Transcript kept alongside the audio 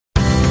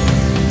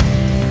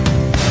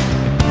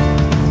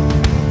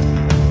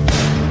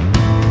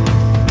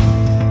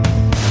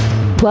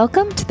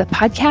Welcome to the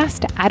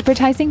Podcast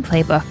Advertising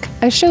Playbook,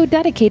 a show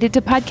dedicated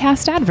to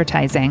podcast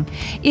advertising.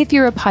 If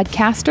you're a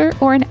podcaster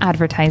or an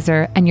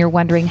advertiser and you're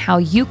wondering how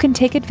you can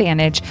take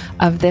advantage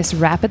of this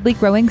rapidly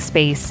growing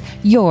space,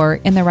 you're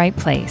in the right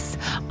place.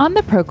 On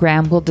the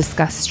program, we'll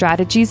discuss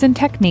strategies and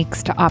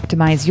techniques to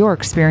optimize your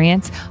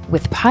experience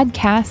with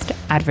podcast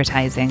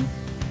advertising.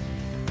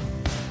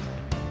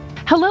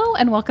 Hello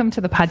and welcome to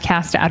the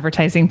Podcast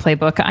Advertising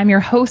Playbook. I'm your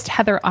host,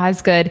 Heather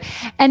Osgood,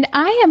 and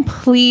I am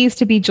pleased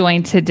to be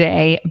joined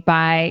today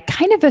by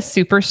kind of a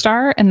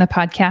superstar in the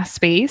podcast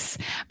space.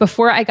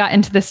 Before I got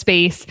into the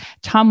space,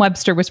 Tom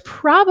Webster was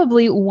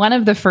probably one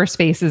of the first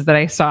faces that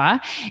I saw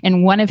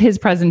in one of his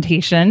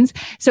presentations.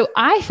 So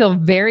I feel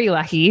very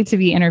lucky to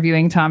be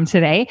interviewing Tom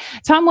today.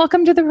 Tom,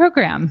 welcome to the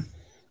program.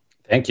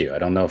 Thank you. I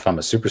don't know if I'm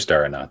a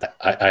superstar or not.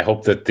 I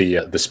hope that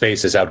the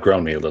space has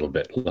outgrown me a little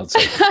bit. Let's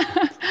say.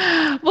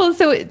 Well,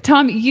 so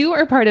Tom, you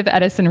are part of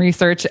Edison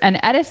Research, and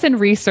Edison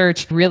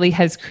Research really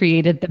has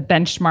created the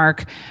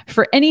benchmark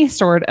for any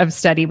sort of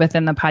study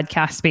within the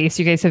podcast space.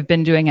 You guys have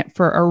been doing it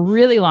for a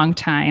really long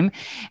time.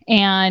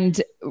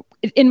 And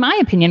in my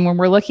opinion, when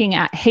we're looking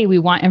at, hey, we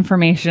want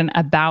information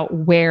about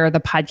where the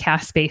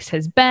podcast space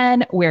has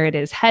been, where it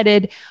is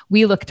headed,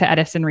 we look to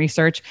Edison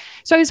Research.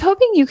 So I was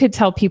hoping you could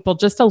tell people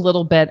just a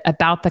little bit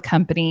about the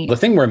company. The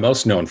thing we're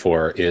most known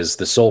for is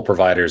the sole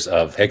providers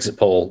of exit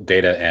poll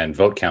data and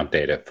vote count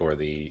data for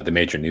the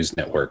major news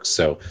networks.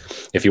 So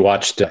if you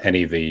watched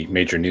any of the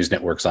major news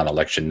networks on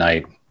election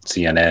night,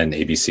 CNN,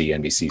 ABC,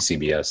 NBC,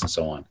 CBS, and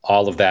so on.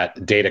 All of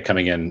that data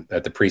coming in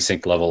at the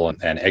precinct level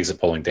and exit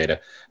polling data,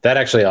 that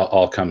actually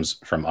all comes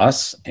from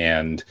us.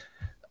 And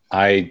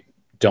I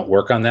don't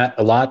work on that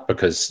a lot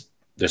because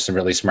there's some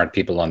really smart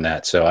people on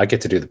that. So I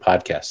get to do the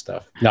podcast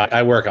stuff. No,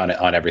 I work on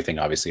everything,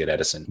 obviously, at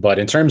Edison. But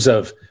in terms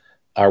of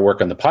our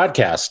work on the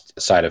podcast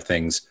side of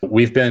things,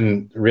 we've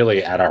been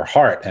really at our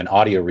heart an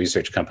audio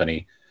research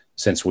company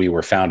since we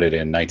were founded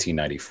in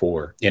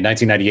 1994. In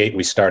 1998,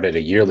 we started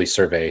a yearly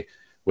survey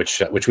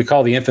which we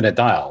call the Infinite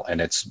Dial. And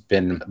it's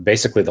been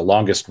basically the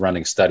longest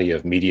running study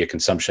of media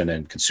consumption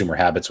and consumer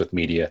habits with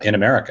media in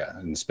America.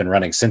 And it's been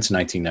running since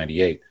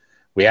 1998.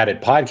 We added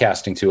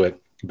podcasting to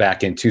it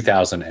back in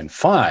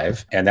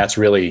 2005. And that's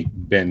really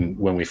been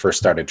when we first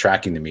started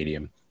tracking the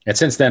medium. And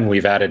since then,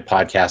 we've added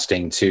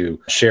podcasting to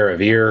Share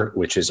of Ear,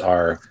 which is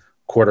our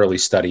quarterly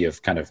study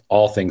of kind of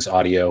all things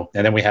audio.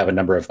 And then we have a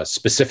number of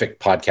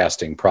specific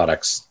podcasting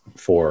products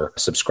for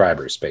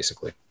subscribers,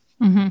 basically.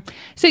 Mm-hmm.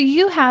 So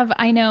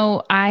I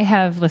know I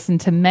have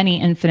listened to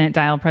many Infinite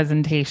Dial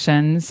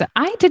presentations.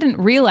 I didn't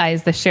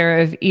realize the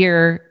Share of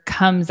Ear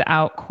comes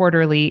out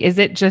quarterly. Is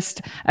it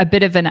just a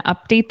bit of an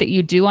update that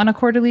you do on a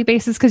quarterly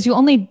basis? Because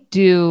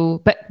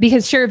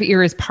because Share of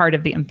Ear is part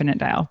of the Infinite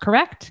Dial,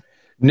 correct?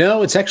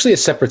 No, it's actually a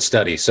separate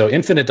study. So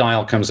Infinite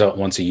Dial comes out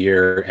once a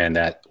year and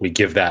that we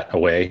give that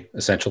away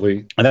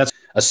essentially. And that's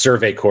a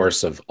survey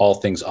course of all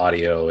things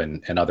audio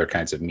and other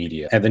kinds of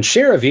media. And then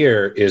Share of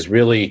Ear is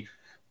really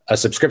a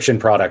subscription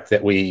product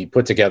that we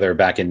put together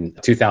back in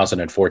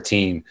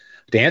 2014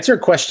 to answer a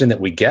question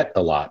that we get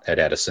a lot at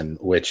Edison,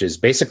 which is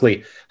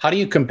basically, how do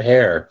you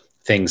compare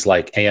things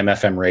like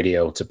AM/FM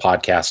radio to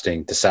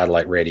podcasting to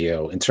satellite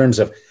radio in terms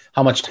of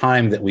how much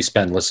time that we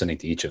spend listening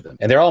to each of them?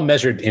 And they're all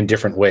measured in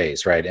different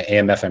ways, right?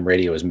 AM/FM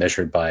radio is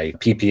measured by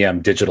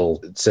PPM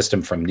digital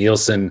system from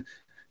Nielsen.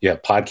 You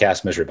have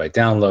podcast measured by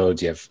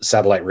downloads. You have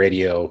satellite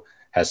radio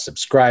has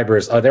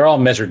subscribers. They're all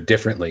measured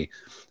differently.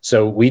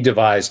 So we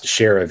devised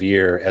Share of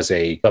Ear as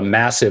a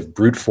massive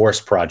brute force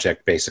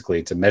project,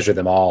 basically, to measure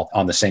them all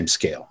on the same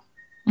scale.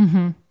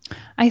 Mm-hmm.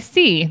 I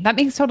see. That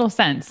makes total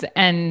sense.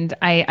 And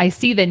I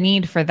see the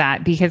need for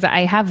that because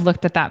I have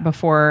looked at that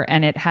before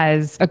and it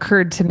has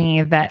occurred to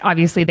me that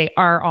obviously they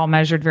are all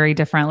measured very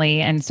differently.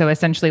 And so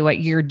essentially what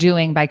you're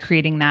doing by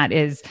creating that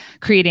is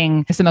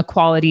creating some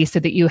equality so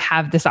that you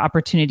have this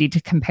opportunity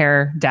to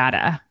compare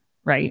data,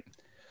 right?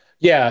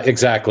 Yeah,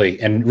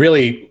 exactly. And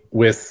really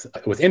with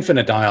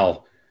Infinite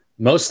Dial,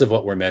 most of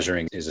what we're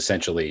measuring is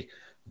essentially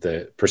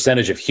the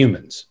percentage of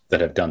humans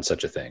that have done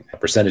such a thing, a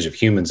percentage of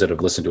humans that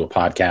have listened to a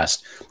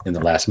podcast in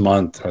the last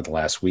month or the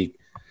last week.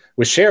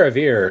 With Share of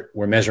Ear,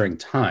 we're measuring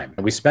time.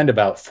 We spend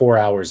about 4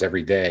 hours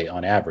every day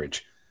on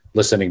average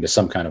listening to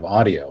some kind of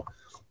audio.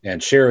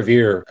 And Share of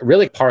Ear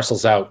really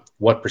parcels out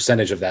what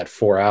percentage of that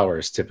 4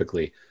 hours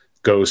typically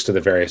goes to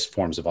the various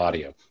forms of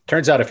audio.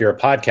 Turns out if you're a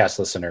podcast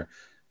listener,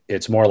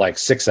 it's more like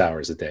 6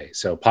 hours a day.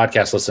 So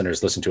podcast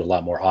listeners listen to a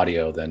lot more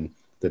audio than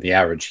the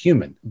average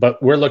human.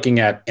 But we're looking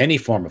at any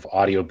form of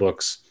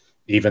audiobooks,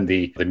 even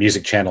the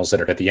music channels that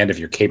are at the end of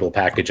your cable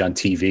package on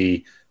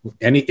TV.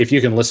 If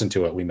you can listen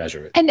to it, we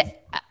measure it. And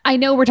I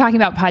know we're talking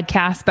about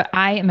podcasts, but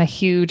I am a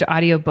huge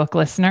audiobook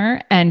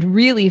listener. And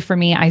really for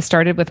me, I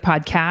started with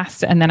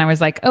podcasts and then I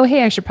was like, oh,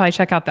 hey, I should probably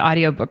check out the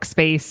audiobook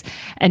space.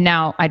 And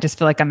now I just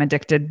feel like I'm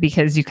addicted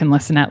because you can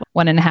listen at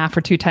 1.5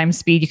 or 2 times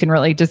speed. You can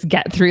really just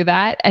get through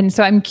that. And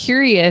so I'm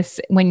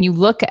curious when you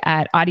look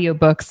at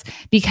audiobooks,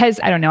 because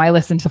I don't know, I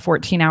listen to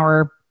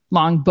 14-hour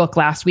long book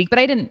last week, but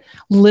I didn't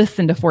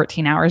listen to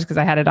 14 hours because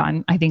I had it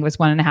on, I think it was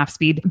 1.5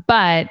 speed.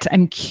 But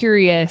I'm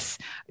curious,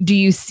 do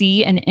you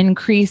see an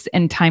increase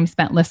in time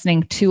spent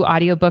listening to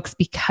audiobooks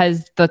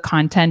because the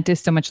content is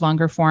so much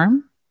longer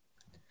form?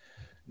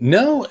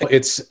 No,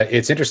 it's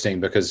interesting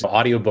because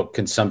audiobook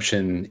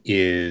consumption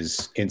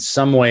is in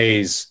some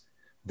ways,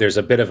 there's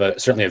a bit of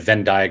certainly a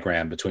Venn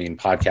diagram between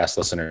podcast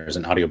listeners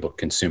and audiobook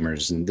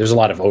consumers. And there's a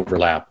lot of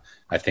overlap,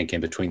 I think,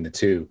 in between the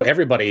two.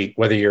 Everybody,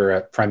 whether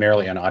you're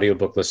primarily an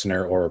audiobook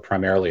listener or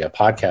primarily a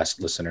podcast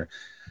listener,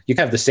 you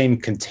have the same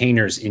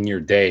containers in your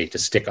day to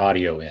stick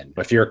audio in.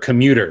 But if you're a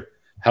commuter,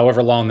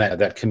 however long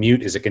that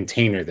commute is a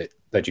container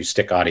that you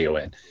stick audio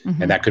in.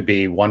 Mm-hmm. And that could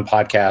be one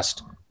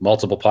podcast,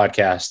 multiple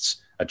podcasts,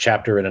 a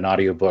chapter in an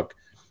audiobook.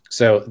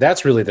 So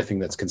that's really the thing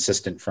that's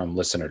consistent from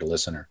listener to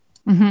listener.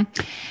 Mm-hmm.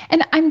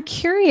 And I'm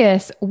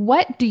curious,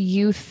 what do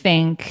you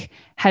think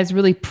has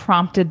really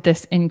prompted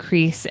this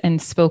increase in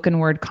spoken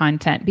word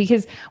content?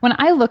 Because when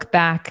I look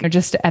back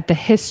just at the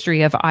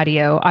history of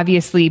audio,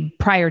 obviously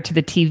prior to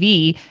the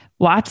TV,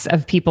 lots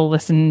of people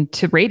listened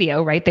to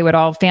radio, right?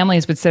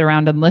 Families would sit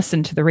around and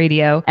listen to the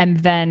radio. And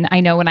then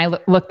I know when I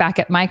look back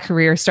at my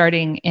career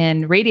starting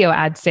in radio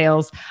ad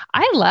sales,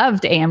 I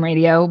loved AM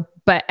radio,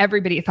 but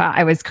everybody thought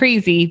I was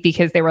crazy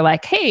because they were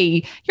like,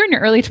 hey, you're in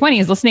your early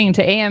 20s listening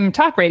to AM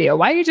talk radio.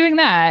 Why are you doing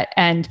that?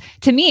 And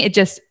to me, it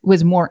just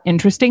was more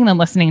interesting than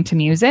listening to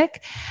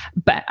music.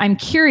 But I'm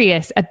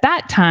curious, at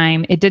that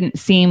time, it didn't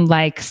seem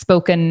like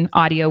spoken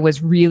audio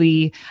was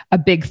really a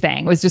big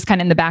thing. It was just kind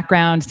of in the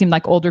background. It seemed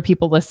like older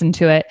people listened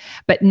to it.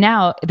 But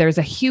now there's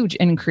a huge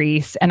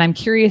increase. And I'm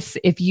curious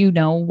if you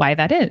know why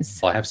that is.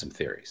 Well, I have some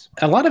theories.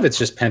 A lot of it's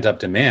just pent up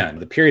demand.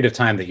 The period of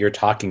time that you're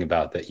talking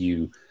about that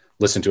you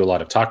listen to a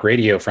lot of talk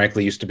radio,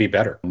 frankly, used to be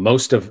better.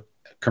 Most of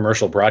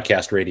commercial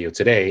broadcast radio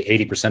today,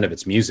 80% of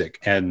it's music.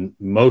 And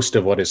most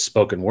of what is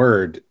spoken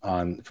word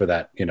for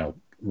that,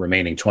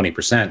 remaining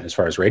 20% as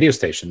far as radio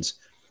stations,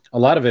 a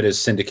lot of it is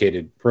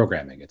syndicated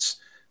programming. It's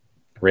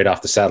right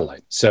off the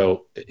satellite.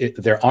 So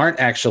there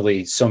aren't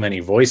actually so many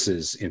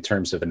voices in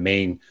terms of the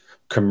main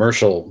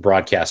commercial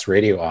broadcast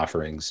radio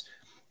offerings.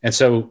 And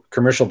so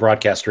commercial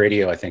broadcast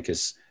radio, I think,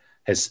 has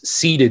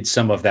ceded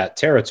some of that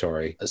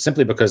territory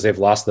simply because they've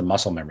lost the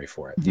muscle memory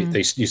for it.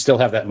 Mm-hmm. You still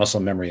have that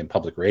muscle memory in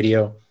public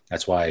radio.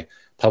 That's why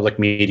public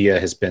media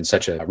has been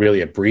such a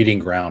breeding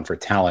ground for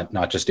talent,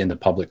 not just in the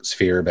public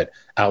sphere, but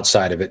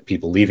outside of it,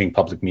 people leaving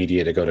public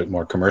media to go to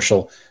more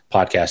commercial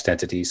podcast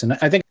entities. And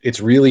I think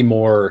it's really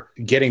more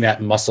getting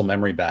that muscle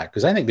memory back,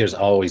 because I think there's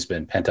always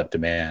been pent up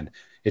demand.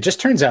 It just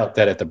turns out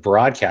that at the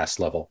broadcast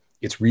level,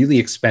 it's really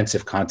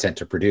expensive content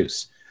to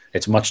produce.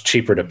 It's much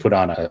cheaper to put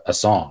on a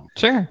song.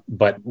 Sure.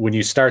 But when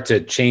you start to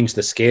change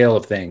the scale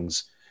of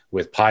things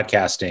with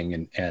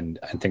podcasting and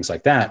things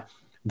like that,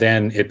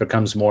 then it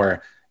becomes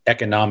more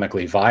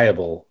economically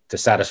viable to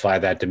satisfy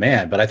that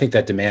demand. But I think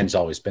that demand's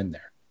always been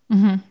there.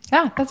 Mm-hmm.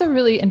 Yeah, that's a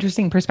really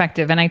interesting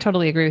perspective. And I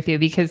totally agree with you,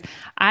 because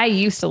I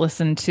used to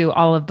listen to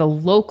all of the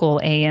local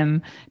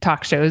AM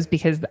talk shows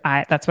because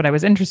that's what I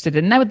was interested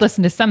in. And I would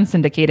listen to some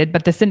syndicated,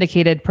 but the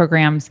syndicated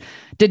programs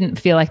didn't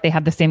feel like they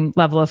had the same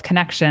level of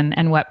connection.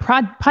 And what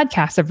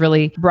podcasts have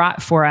really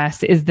brought for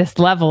us is this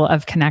level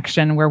of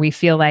connection where we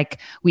feel like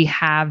we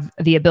have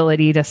the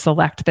ability to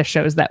select the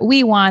shows that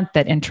we want,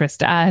 that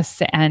interest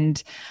us.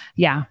 And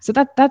yeah, so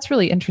that's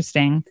really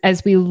interesting.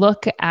 As we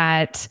look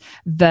at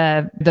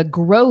the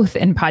growth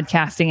in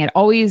podcasting, it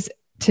always,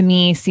 to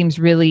me, seems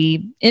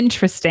really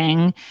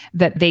interesting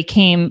that they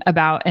came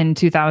about in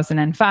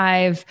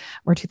 2005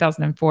 or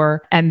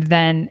 2004. And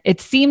then it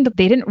seemed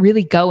they didn't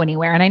really go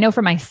anywhere. And I know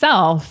for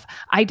myself,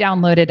 I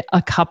downloaded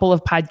a couple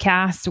of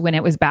podcasts when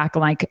it was back,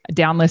 like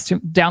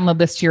download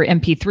this to your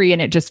MP3.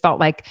 And it just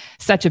felt like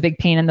such a big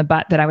pain in the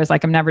butt that I was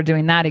like, I'm never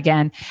doing that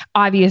again.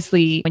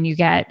 Obviously, when you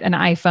get an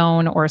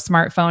iPhone or a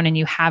smartphone and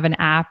you have an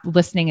app,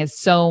 listening is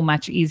so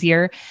much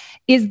easier.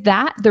 Is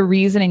that the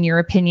reason, in your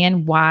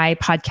opinion, why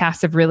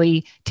podcasts have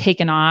really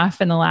taken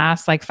off in the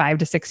last 5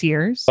 to 6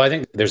 years? Well, I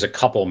think there's a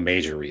couple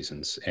major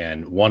reasons.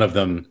 And one of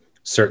them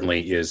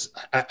certainly is,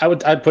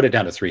 I'd put it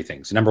down to three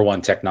things. Number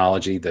one,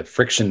 technology. The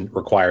friction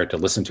required to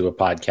listen to a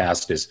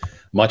podcast is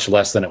much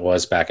less than it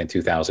was back in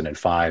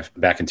 2005.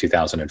 Back in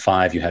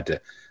 2005, you had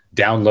to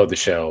download the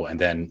show and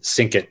then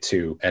sync it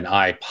to an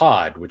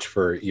iPod, which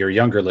for your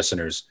younger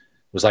listeners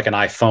was like an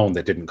iPhone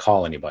that didn't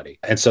call anybody.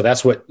 And so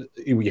that's what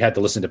we had to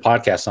listen to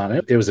podcasts on.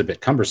 It was a bit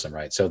cumbersome,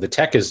 right? So the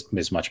tech is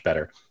much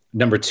better.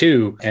 Number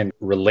two, and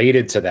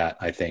related to that,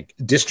 I think,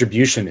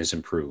 distribution is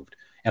improved.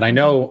 And I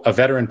know a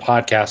veteran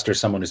podcaster,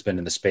 someone who's been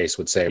in the space,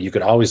 would say, you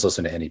could always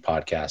listen to any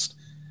podcast.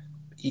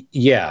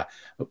 Yeah,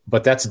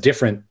 but that's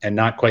different and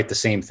not quite the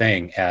same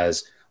thing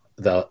as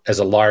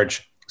a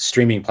large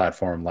streaming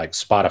platform like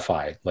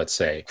Spotify, let's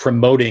say,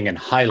 promoting and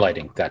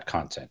highlighting that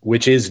content,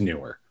 which is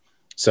newer.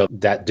 So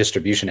that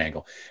distribution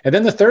angle. And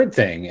then the third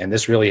thing, and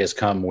this really has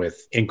come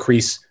with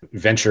increased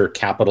venture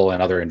capital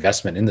and other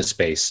investment in the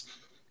space,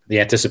 the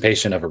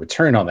anticipation of a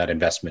return on that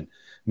investment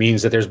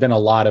means that there's been a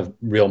lot of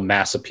real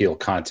mass appeal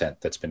content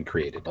that's been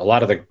created. A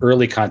lot of the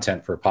early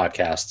content for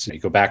podcasts, you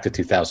go back to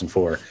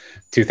 2004,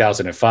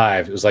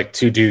 2005, it was like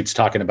two dudes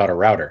talking about a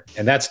router.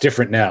 And that's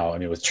different now. I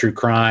mean, with true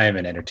crime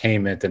and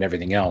entertainment and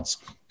everything else,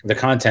 the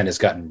content has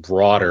gotten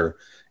broader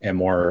and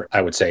more,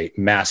 I would say,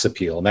 mass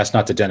appeal. And that's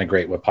not to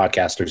denigrate what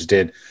podcasters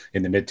did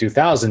in the mid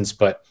 2000s,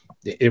 but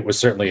it was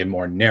certainly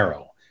more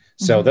narrow.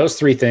 So those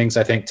three things,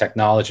 I think,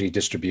 technology,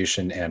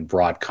 distribution, and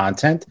broad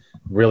content,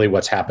 really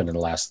what's happened in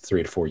the last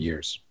 3 to 4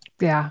 years.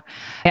 Yeah,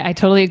 I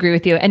totally agree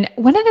with you. And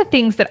one of the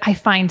things that I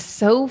find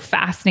so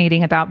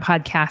fascinating about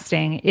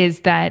podcasting is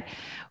that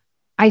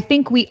I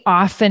think we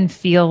often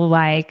feel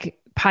like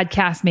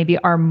podcasts maybe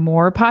are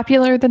more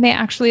popular than they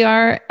actually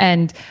are.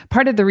 And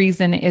part of the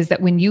reason is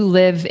that when you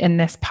live in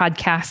this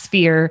podcast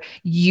sphere,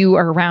 you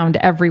are around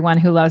everyone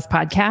who loves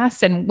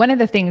podcasts. And one of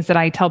the things that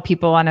I tell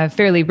people on a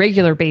fairly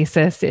regular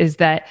basis is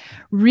that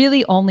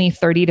really only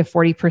 30 to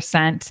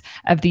 40%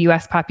 of the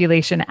US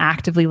population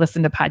actively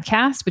listen to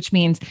podcasts, which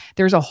means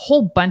there's a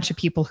whole bunch of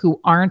people who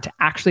aren't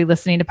actually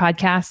listening to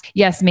podcasts.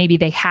 Yes, maybe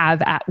they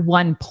have at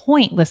one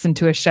point listened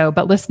to a show,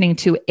 but listening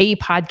to a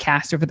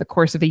podcast over the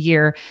course of a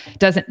year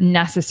doesn't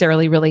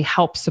necessarily really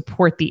help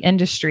support the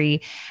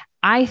industry.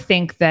 I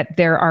think that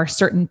there are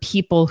certain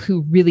people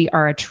who really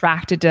are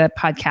attracted to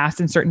podcasts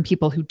and certain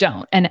people who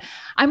don't. And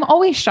I'm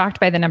always shocked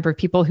by the number of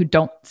people who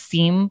don't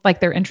seem like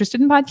they're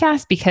interested in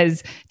podcasts,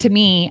 because to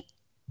me,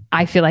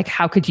 I feel like,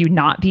 how could you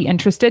not be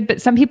interested?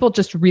 But some people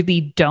just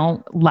really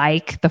don't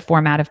like the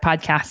format of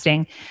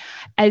podcasting.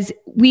 As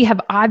we have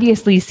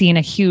obviously seen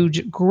a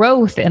huge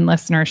growth in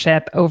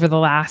listenership over the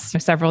last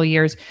several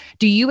years,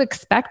 do you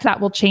expect that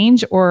will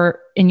change? Or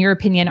in your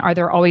opinion, are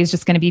there always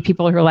just going to be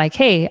people who are like,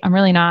 hey, I'm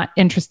really not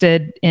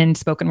interested in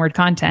spoken word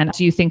content?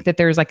 Do you think that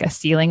there's like a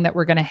ceiling that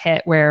we're going to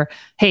hit where,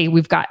 hey,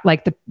 we've got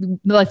like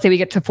let's say we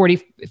get to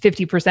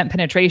 50%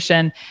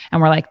 penetration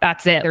and we're like,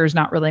 that's it. There's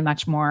not really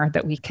much more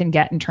that we can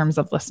get in terms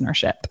of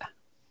listenership.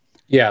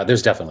 Yeah,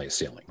 there's definitely a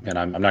ceiling. And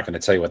I'm not going to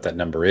tell you what that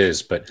number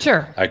is, but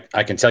sure,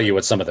 I can tell you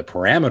what some of the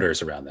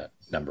parameters around that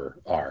number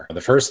are. The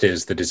first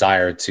is the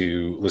desire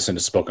to listen to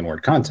spoken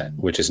word content,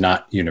 which is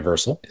not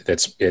universal.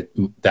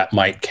 That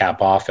might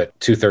cap off at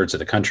 2/3 of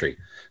the country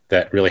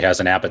that really has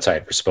an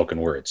appetite for spoken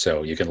word.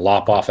 So you can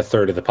lop off a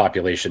third of the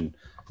population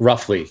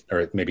roughly,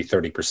 or maybe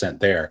 30%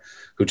 there,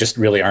 who just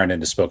really aren't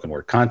into spoken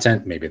word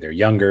content. Maybe they're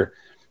younger.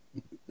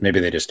 Maybe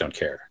they just don't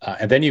care.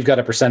 And then you've got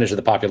a percentage of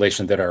the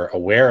population that are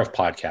aware of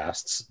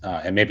podcasts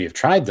and maybe have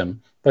tried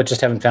them, but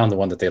just haven't found the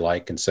one that they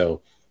like. And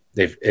so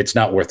it's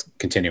not worth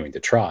continuing to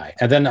try.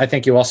 And then I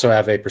think you also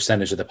have a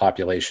percentage of the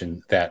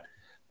population that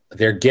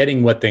they're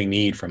getting what they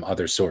need from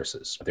other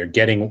sources. They're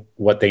getting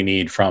what they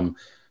need from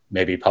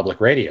maybe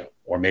public radio,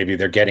 or maybe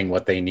they're getting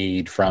what they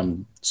need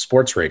from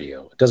sports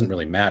radio. It doesn't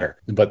really matter.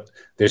 But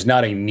there's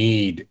not a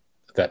need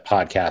that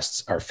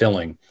podcasts are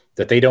filling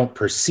that they don't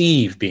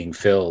perceive being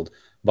filled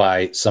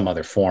by some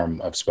other form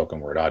of spoken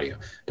word audio.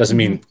 Doesn't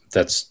mean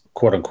that's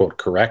quote unquote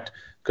correct,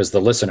 because the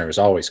listener is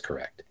always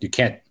correct. You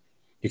can't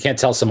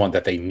tell someone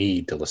that they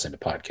need to listen to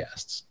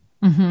podcasts.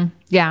 Mm-hmm.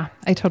 Yeah,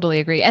 I totally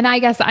agree. And I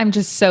guess I'm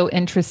just so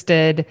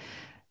interested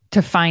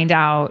to find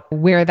out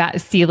where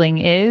that ceiling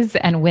is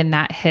and when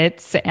that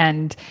hits.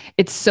 And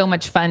it's so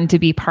much fun to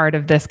be part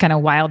of this kind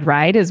of wild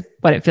ride, is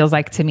what it feels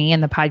like to me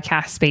in the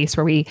podcast space,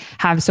 where we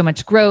have so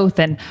much growth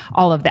and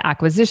all of the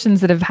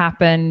acquisitions that have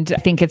happened. I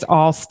think it's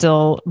all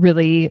still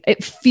really,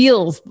 it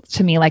feels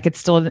to me like it's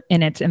still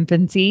in its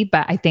infancy,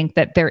 but I think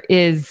that there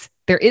is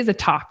a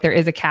top, there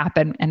is a cap.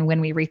 And when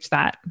we reach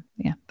that,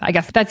 yeah, I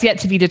guess that's yet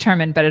to be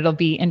determined, but it'll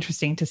be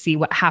interesting to see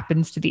what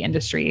happens to the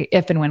industry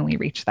if and when we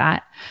reach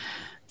that.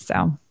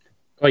 So.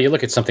 Well, you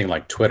look at something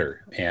like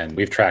Twitter, and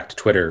we've tracked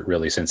Twitter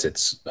really since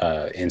its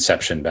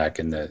inception back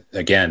in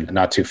again,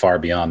 not too far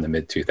beyond the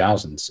mid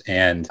 2000s.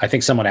 And I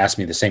think someone asked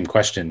me the same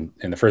question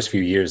in the first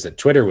few years that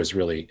Twitter was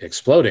really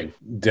exploding.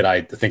 Did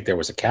I think there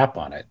was a cap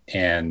on it?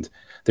 And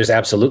there's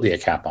absolutely a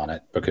cap on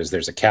it, because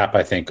there's a cap,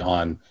 I think,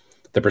 on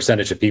the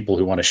percentage of people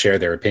who want to share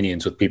their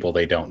opinions with people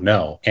they don't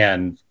know.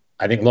 And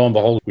I think lo and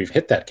behold, we've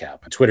hit that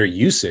cap. Twitter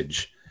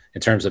usage in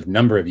terms of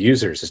number of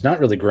users has not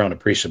really grown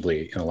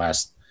appreciably in the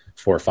last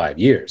 4 or 5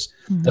 years.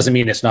 Mm-hmm. Doesn't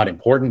mean it's not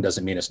important,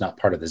 doesn't mean it's not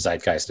part of the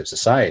zeitgeist of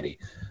society,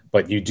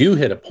 but you do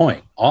hit a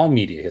point, all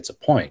media hits a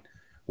point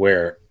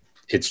where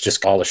it's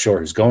just all ashore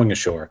who's going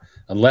ashore,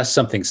 unless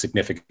something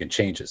significant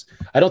changes.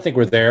 I don't think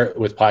we're there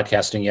with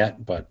podcasting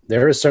yet, but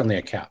there is certainly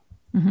a cap.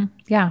 Mm-hmm.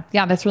 Yeah.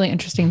 That's really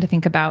interesting to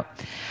think about.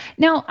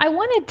 Now, I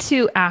wanted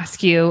to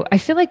ask you, I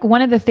feel like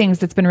one of the things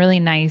that's been really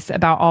nice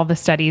about all the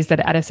studies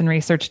that Edison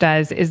Research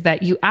does is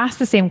that you ask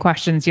the same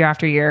questions year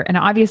after year. And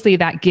obviously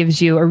that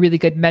gives you a really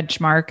good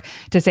benchmark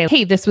to say,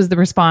 hey, this was the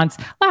response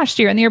last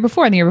year and the year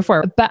before and the year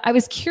before. But I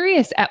was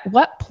curious, at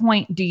what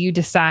point do you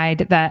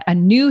decide that a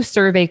new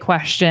survey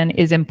question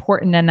is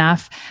important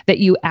enough that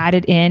you add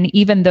it in,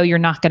 even though you're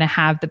not going to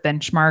have the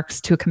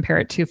benchmarks to compare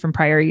it to from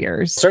prior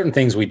years? Certain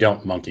things we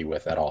don't monkey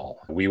with at all.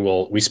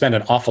 We spend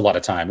an awful lot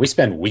of time. We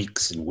spend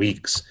weeks and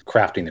weeks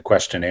crafting the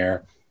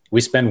questionnaire. We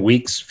spend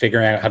weeks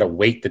figuring out how to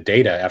weight the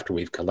data after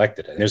we've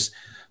collected it. There's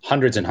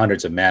hundreds and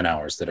hundreds of man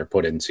hours that are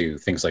put into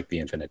things like the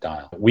Infinite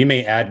Dial. We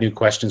may add new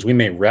questions. We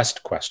may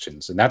rest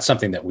questions. And that's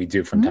something that we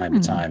do from time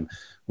to time.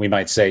 We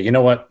might say, you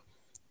know what?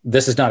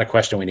 This is not a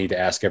question we need to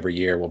ask every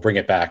year. We'll bring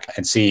it back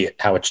and see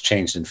how it's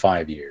changed in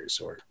 5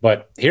 years.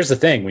 But here's the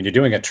thing, when you're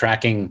doing a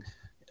trending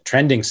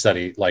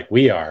study like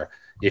we are,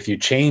 if you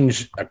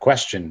change a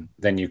question,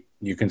 then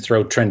you can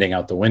throw trending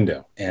out the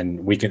window. And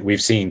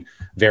we've seen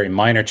very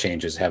minor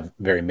changes have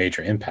very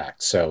major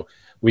impact. So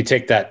we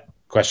take that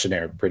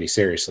questionnaire pretty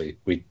seriously.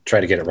 We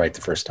try to get it right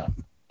the first time.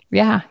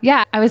 Yeah.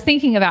 Yeah. I was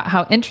thinking about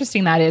how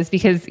interesting that is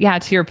because,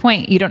 to your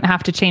point, you don't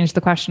have to change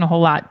the question a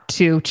whole lot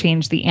to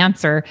change the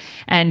answer.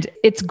 And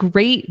it's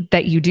great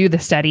that you do the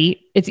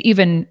study. It's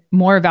even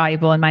more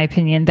valuable, in my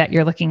opinion, that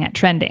you're looking at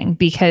trending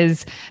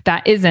because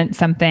that isn't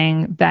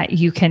something that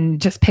you can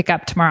just pick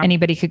up tomorrow.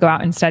 Anybody could go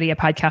out and study a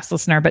podcast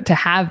listener, but to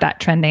have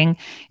that trending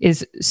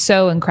is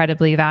so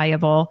incredibly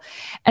valuable.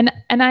 And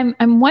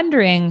I'm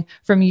wondering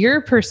from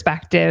your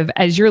perspective,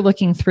 as you're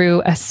looking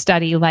through a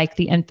study like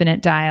the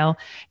Infinite Dial,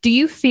 do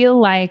you feel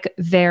like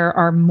there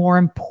are more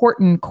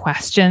important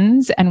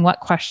questions, and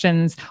what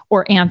questions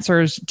or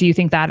answers do you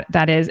think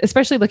that is,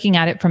 especially looking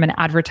at it from an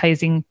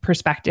advertising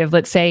perspective?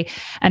 Let's say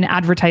an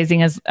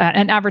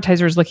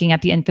advertiser is looking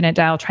at the Infinite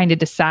Dial, trying to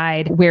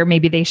decide where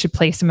maybe they should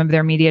place some of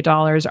their media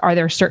dollars. Are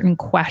there certain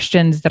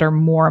questions that are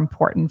more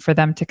important for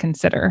them to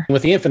consider?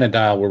 With the Infinite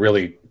Dial, we're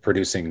really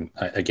producing,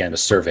 again, a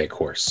survey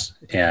course,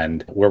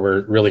 and where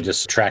we're really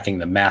just tracking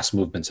the mass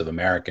movements of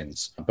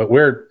Americans. But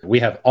we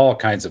have all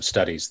kinds of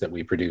studies that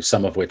we produce,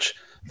 some of which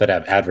that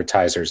have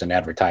advertisers and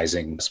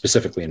advertising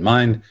specifically in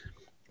mind.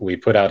 We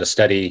put out a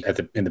study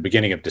in the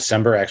beginning of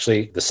December,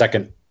 actually, the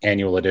second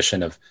annual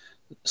edition of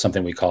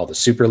something we call the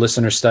Super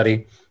Listener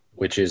Study,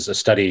 which is a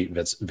study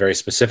that's very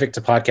specific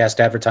to podcast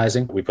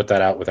advertising. We put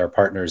that out with our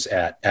partners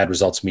at Ad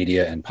Results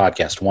Media and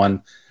Podcast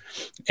One.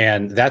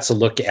 And that's a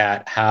look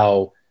at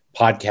how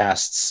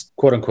podcasts,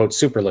 quote unquote,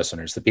 super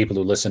listeners, the people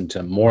who listen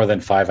to more than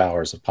 5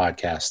 hours of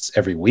podcasts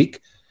every week,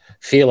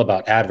 feel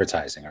about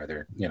advertising. Are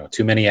there,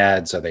 too many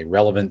ads? Are they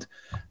relevant?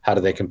 How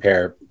do they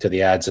compare to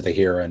the ads that they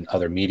hear in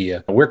other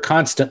media? We're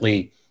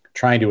constantly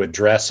trying to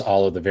address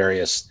all of the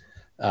various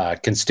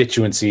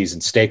constituencies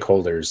and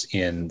stakeholders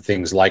in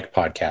things like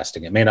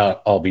podcasting. It may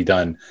not all be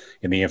done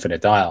in the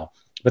Infinite Dial.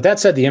 But that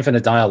said, the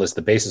Infinite Dial is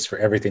the basis for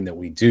everything that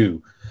we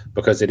do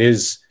because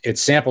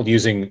it's sampled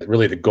using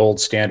really the gold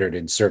standard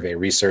in survey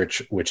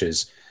research, which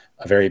is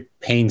a very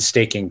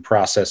painstaking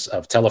process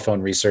of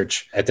telephone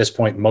research, at this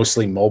point,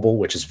 mostly mobile,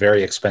 which is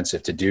very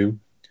expensive to do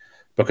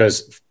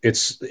because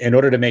in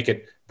order to make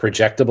it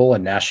projectable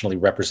and nationally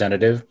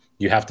representative,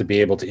 you have to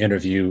be able to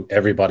interview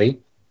everybody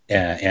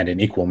and in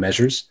equal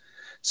measures.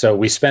 So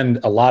we spend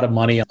a lot of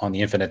money on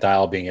the Infinite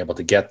Dial being able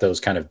to get those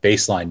kind of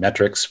baseline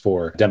metrics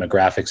for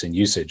demographics and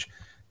usage.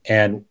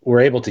 And we're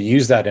able to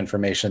use that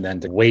information then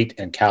to weight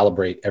and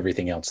calibrate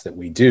everything else that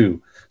we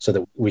do so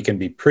that we can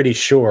be pretty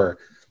sure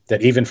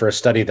that even for a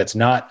study that's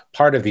not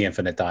part of the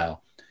Infinite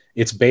Dial,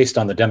 it's based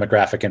on the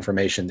demographic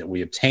information that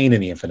we obtain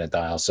in the Infinite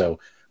Dial. So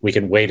we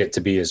can weight it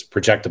to be as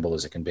projectable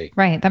as it can be.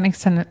 Right. That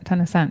makes a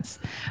ton of sense.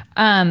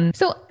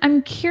 So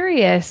I'm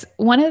curious,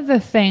 one of the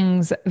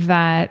things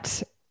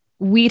that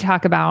we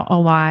talk about a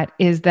lot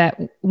is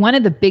that one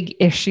of the big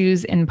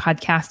issues in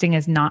podcasting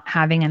is not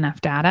having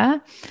enough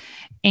data.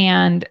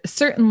 And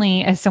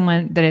certainly as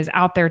someone that is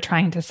out there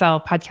trying to sell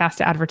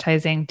podcast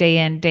advertising day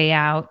in, day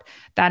out,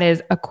 that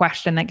is a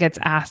question that gets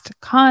asked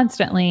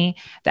constantly.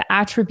 The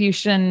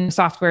attribution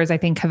softwares, I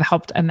think, have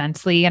helped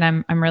immensely.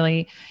 And I'm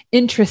really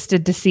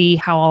interested to see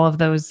how all of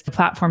those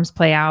platforms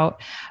play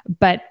out.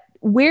 But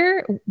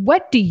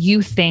what do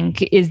you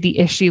think is the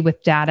issue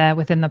with data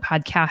within the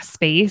podcast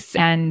space?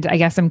 And I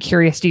guess I'm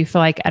curious, do you feel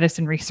like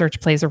Edison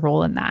Research plays a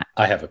role in that?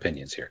 I have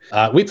opinions here.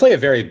 We play a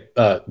very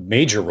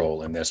major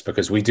role in this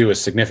because we do a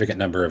significant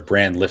number of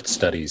brand lift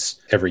studies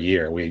every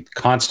year. We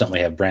constantly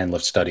have brand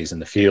lift studies in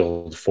the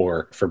field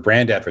for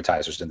brand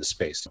advertisers in the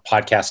space.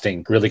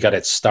 Podcasting really got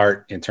its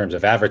start in terms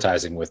of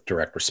advertising with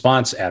direct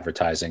response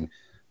advertising.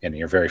 And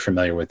you're very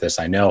familiar with this,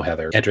 I know,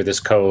 Heather. Enter this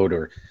code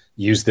or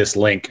use this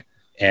link,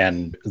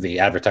 and the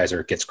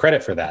advertiser gets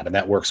credit for that. And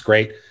that works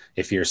great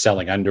if you're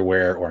selling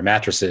underwear or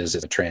mattresses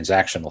as a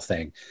transactional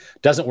thing.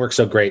 Doesn't work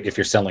so great if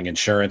you're selling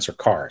insurance or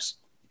cars.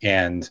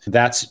 And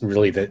that's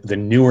really the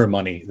newer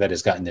money that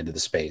has gotten into the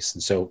space.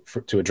 And so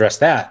to address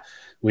that,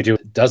 we do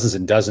dozens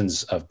and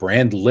dozens of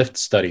brand lift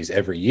studies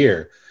every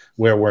year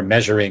where we're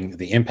measuring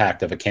the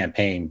impact of a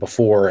campaign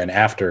before and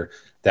after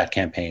that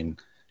campaign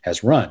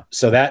has run.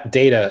 So that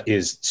data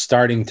is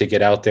starting to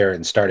get out there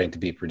and starting to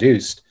be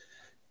produced.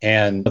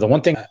 And the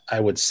one thing I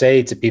would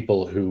say to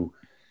people who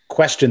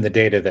question the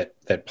data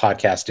that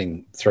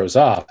podcasting throws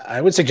off,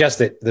 I would suggest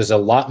that there's a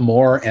lot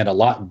more and a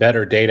lot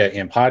better data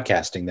in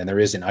podcasting than there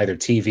is in either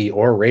TV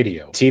or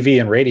radio. TV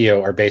and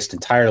radio are based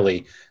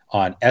entirely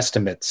on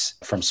estimates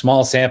from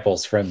small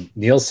samples from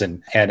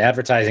Nielsen, and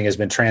advertising has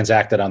been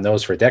transacted on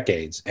those for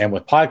decades. And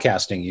with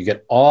podcasting, you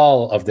get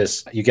all of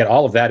this, you get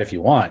all of that if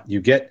you want. You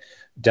get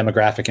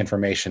demographic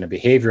information and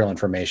behavioral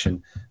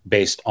information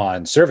based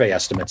on survey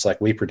estimates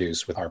like we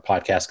produce with our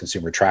podcast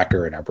consumer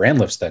tracker and our brand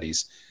lift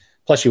studies.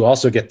 Plus, you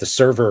also get the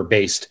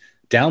server-based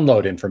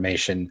download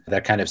information,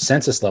 that kind of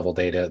census level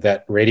data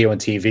that radio and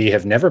TV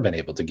have never been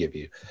able to give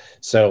you.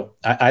 So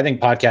I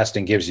think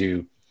podcasting gives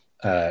you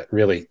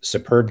really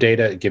superb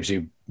data. It gives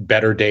you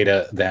better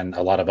data than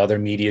a lot of other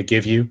media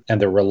give you. And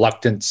the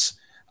reluctance,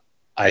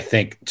 I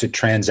think, to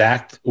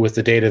transact with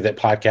the data that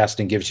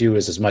podcasting gives you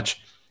is as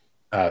much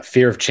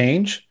fear of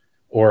change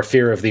or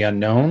fear of the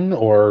unknown,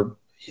 or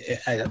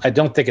I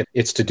don't think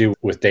it's to do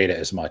with data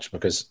as much,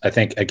 because I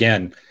think,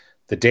 again,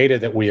 the data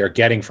that we are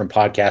getting from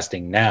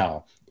podcasting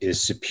now is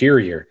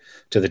superior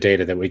to the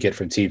data that we get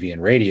from TV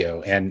and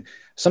radio. And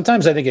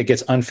sometimes I think it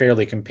gets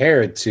unfairly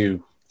compared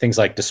to things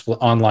like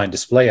online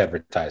display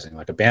advertising,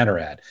 like a banner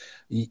ad.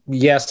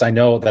 Yes, I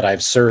know that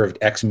I've served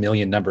X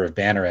million number of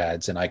banner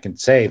ads, and I can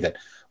say that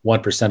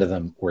 1% of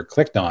them were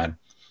clicked on,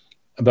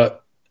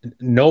 but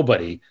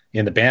nobody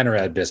in the banner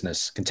ad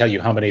business can tell you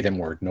how many of them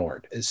were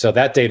ignored. So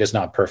that data is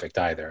not perfect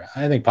either.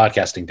 I think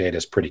podcasting data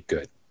is pretty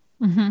good.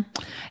 Mm-hmm.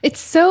 It's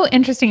so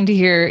interesting to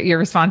hear your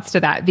response to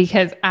that,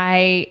 because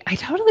I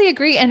totally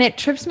agree. And it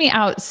trips me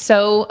out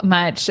so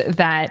much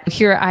that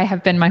here I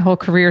have been my whole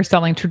career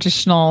selling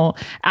traditional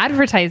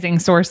advertising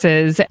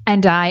sources.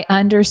 And I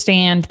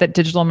understand that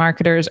digital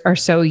marketers are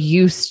so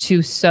used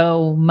to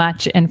so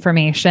much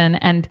information.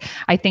 And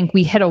I think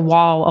we hit a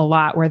wall a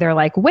lot where they're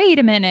like, wait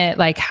a minute,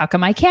 like, how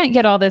come I can't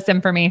get all this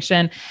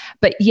information?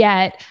 But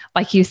yet,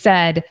 like you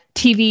said,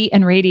 TV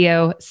and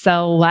radio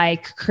sell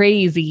like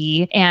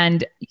crazy,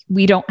 and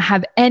we don't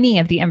have any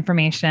of the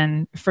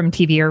information from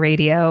TV or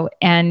radio.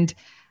 And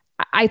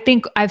I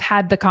think I've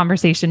had the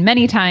conversation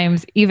many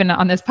times, even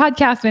on this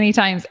podcast, many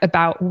times,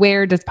 about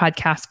where does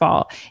podcast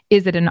fall?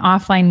 Is it an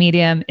offline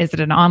medium? Is it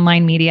an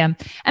online medium?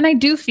 And I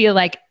do feel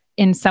like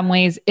in some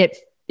ways it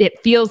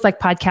feels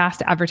like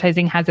podcast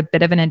advertising has a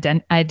bit of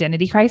an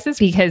identity crisis,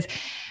 because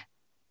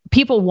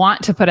people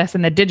want to put us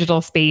in the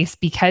digital space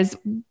because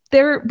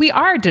we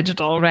are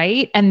digital,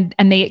 right? And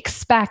they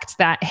expect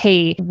that,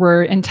 hey,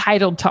 we're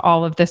entitled to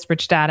all of this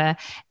rich data.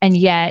 And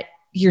yet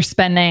you're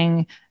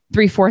spending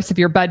 3/4 of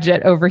your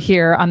budget over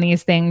here on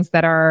these things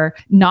that are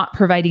not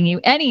providing you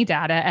any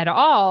data at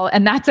all.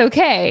 And that's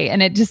okay.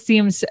 And it just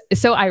seems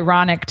so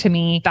ironic to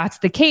me that's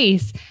the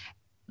case.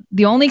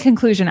 The only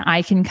conclusion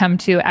I can come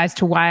to as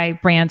to why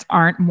brands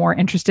aren't more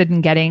interested in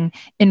getting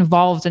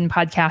involved in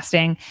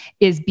podcasting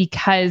is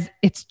because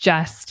it's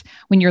just,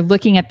 when you're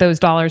looking at those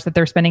dollars that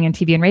they're spending in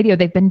TV and radio,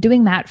 they've been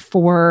doing that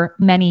for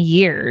many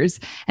years.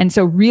 And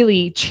so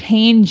really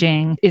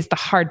changing is the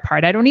hard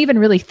part. I don't even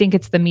really think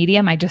it's the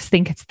medium. I just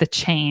think it's the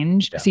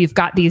change. Yeah. So you've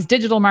got these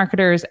digital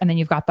marketers, and then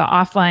you've got the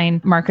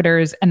offline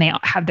marketers, and they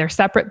have their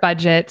separate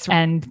budgets,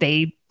 and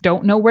they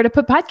don't know where to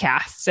put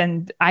podcasts.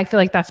 And I feel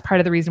like that's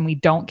part of the reason we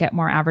don't get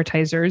more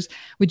advertisers.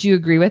 Would you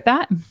agree with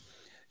that?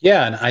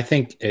 Yeah. And I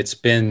think it's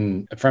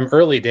been, from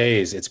early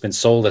days, it's been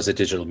sold as a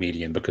digital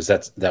medium because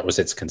that was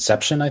its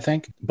conception, I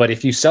think. But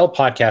if you sell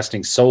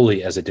podcasting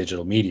solely as a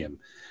digital medium,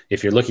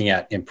 if you're looking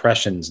at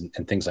impressions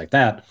and things like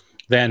that,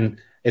 then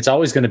it's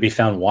always going to be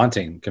found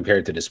wanting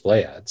compared to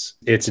display ads.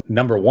 It's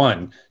number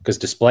one, because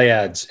display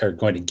ads are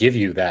going to give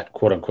you that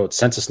quote unquote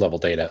census level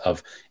data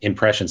of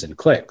impressions and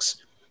clicks.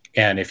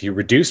 And if you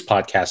reduce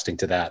podcasting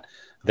to that,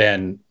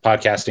 then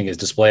podcasting is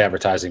display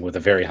advertising with a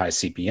very high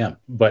CPM.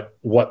 But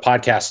what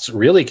podcasts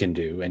really can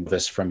do, and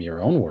this from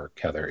your own work,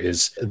 Heather,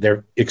 is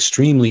they're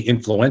extremely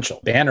influential.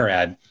 Banner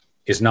ad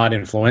is not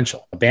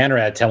influential. A banner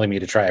ad telling me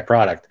to try a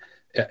product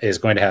is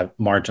going to have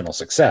marginal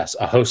success.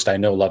 A host I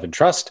know, love, and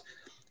trust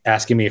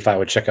asking me if I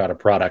would check out a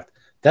product,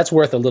 that's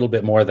worth a little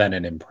bit more than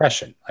an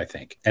impression, I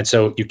think. And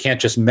so you can't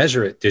just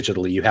measure it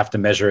digitally. You have to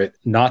measure it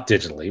not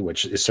digitally,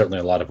 which is certainly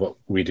a lot of what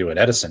we do at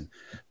Edison,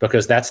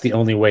 because that's the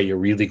only way you're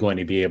really going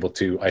to be able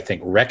to, I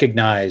think,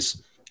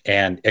 recognize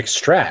and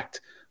extract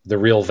the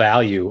real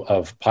value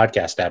of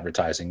podcast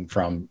advertising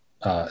from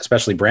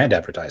especially brand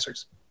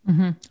advertisers.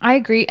 Mm-hmm. I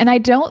agree. And I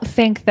don't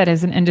think that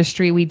as an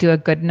industry, we do a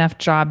good enough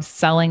job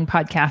selling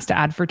podcast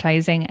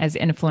advertising as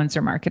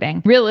influencer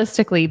marketing.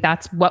 Realistically,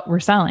 that's what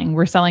we're selling.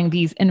 We're selling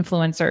these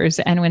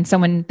influencers. And when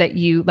someone that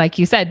you, like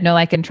you said, know,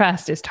 like, and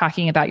trust is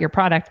talking about your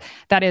product,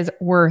 that is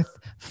worth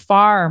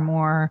far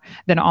more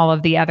than all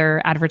of the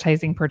other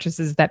advertising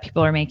purchases that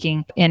people are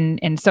making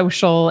in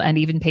social and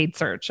even paid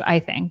search, I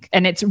think.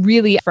 And it's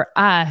really, for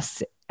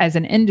us, as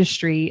an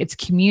industry, it's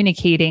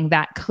communicating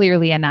that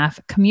clearly enough,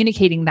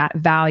 communicating that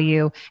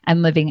value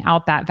and living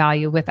out that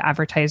value with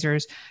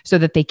advertisers so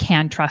that they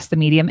can trust the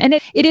medium. And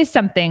it is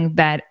something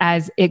that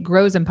as it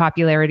grows in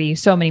popularity,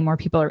 so many more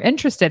people are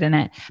interested in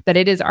it, that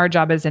it is our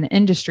job as an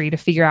industry to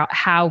figure out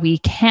how we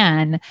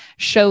can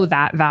show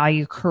that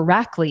value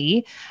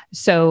correctly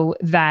so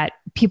that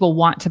people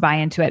want to buy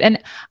into it.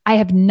 And I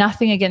have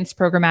nothing against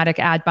programmatic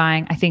ad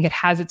buying. I think it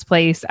has its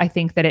place. I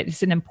think that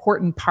it's an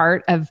important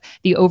part of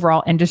the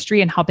overall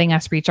industry and how helping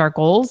us reach our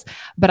goals.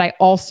 But I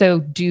also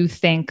do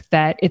think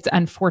that it's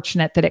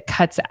unfortunate that it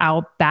cuts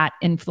out that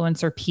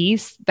influencer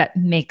piece that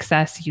makes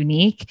us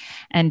unique.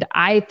 And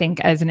I think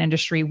as an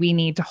industry, we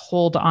need to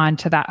hold on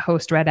to that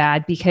host-read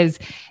ad because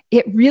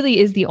it really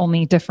is the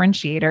only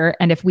differentiator.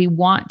 And if we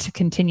want to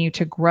continue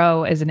to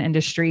grow as an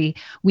industry,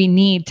 we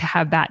need to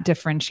have that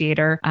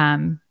differentiator.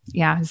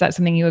 Is that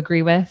something you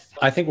agree with?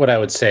 I think what I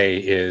would say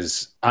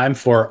is I'm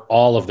for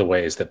all of the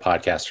ways that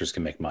podcasters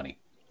can make money.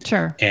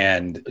 Sure.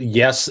 And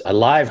yes, a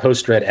live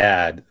host-read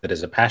ad that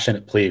is a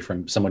passionate plea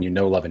from someone you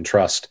know, love, and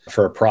trust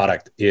for a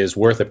product is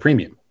worth a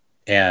premium.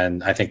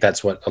 And I think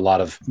that's what a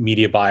lot of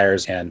media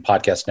buyers and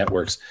podcast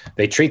networks,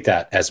 they treat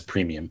that as a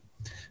premium.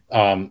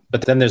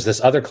 But then there's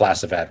this other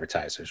class of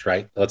advertisers,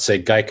 right? Let's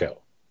say Geico.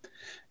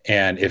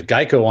 And if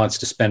Geico wants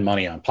to spend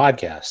money on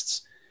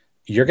podcasts,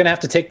 you're going to have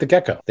to take the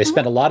gecko. They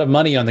spend a lot of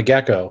money on the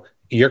gecko.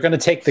 You're going to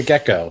take the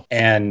gecko,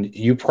 and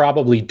you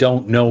probably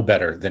don't know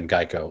better than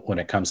Geico when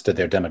it comes to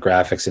their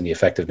demographics and the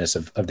effectiveness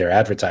of their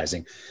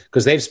advertising,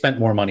 because they've spent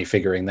more money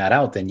figuring that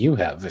out than you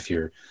have if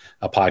you're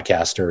a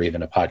podcaster or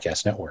even a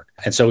podcast network.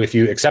 And so if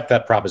you accept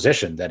that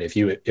proposition that if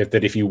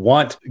you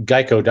want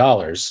Geico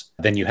dollars,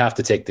 then you have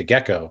to take the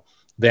gecko,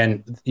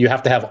 then you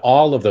have to have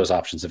all of those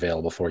options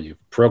available for you,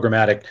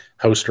 programmatic,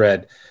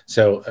 host-read.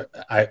 So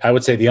I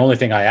would say the only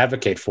thing I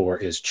advocate for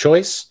is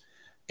choice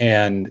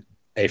and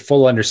a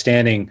full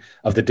understanding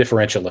of the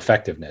differential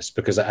effectiveness,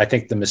 because I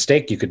think the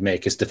mistake you could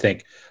make is to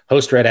think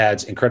host-read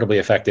ads, incredibly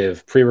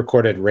effective,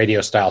 pre-recorded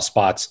radio-style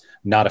spots,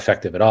 not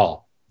effective at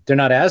all. They're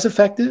not as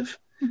effective.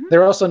 Mm-hmm.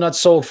 They're also not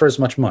sold for as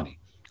much money.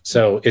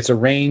 So it's a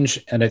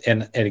range, and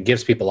it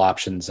gives people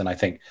options. And I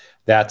think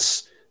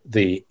that's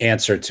the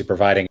answer to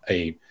providing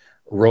a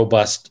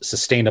robust,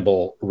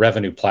 sustainable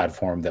revenue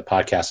platform that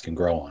podcasts can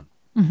grow on.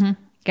 Mm-hmm.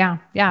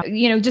 Yeah.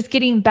 Just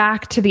getting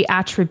back to the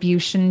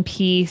attribution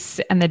piece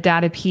and the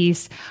data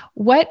piece,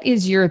 what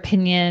is your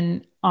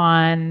opinion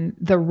on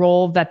the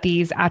role that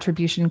these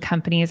attribution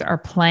companies are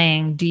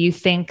playing? Do you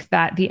think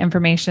that the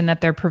information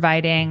that they're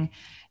providing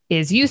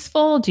is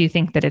useful? Do you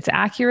think that it's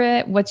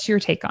accurate? What's your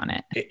take on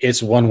it?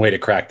 It's one way to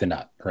crack the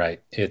nut,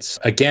 right?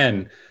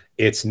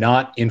 It's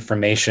not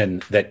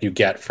information that you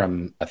get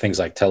from things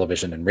like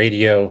television and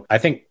radio. I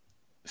think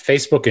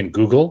Facebook and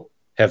Google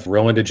have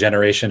ruined a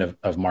generation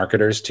of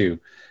marketers to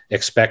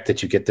expect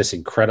that you get this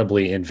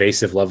incredibly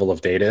invasive level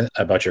of data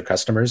about your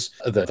customers.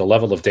 The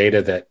level of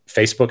data that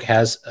Facebook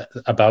has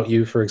about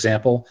you, for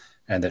example,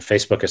 and that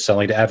Facebook is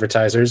selling to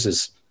advertisers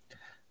is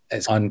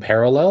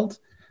unparalleled.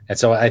 And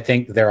so I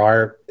think there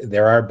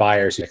are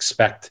buyers who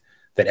expect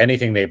that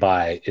anything they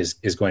buy is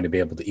going to be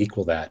able to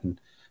equal that. And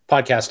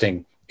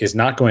podcasting is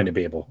not going to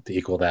be able to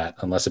equal that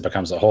unless it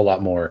becomes a whole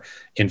lot more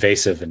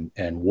invasive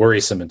and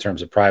worrisome in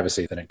terms of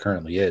privacy than it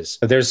currently is.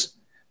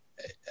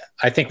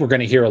 I think we're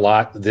going to hear a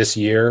lot this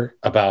year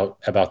about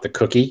the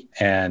cookie.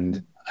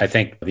 And I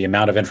think the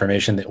amount of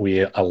information that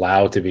we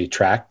allow to be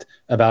tracked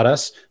about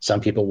us, some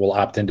people will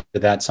opt into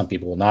that, some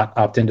people will not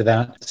opt into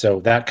that. So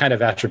that kind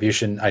of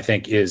attribution, I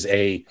think, is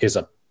a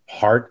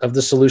part of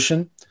the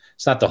solution.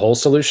 It's not the whole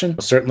solution.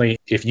 Certainly,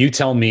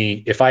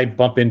 if I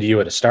bump into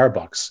you at a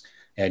Starbucks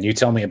and you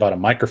tell me about a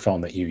microphone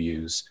that you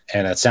use,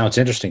 and it sounds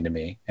interesting to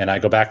me, and I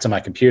go back to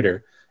my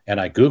computer and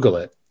I Google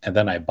it, and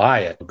then I buy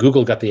it,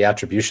 Google got the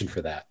attribution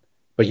for that.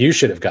 But you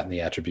should have gotten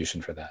the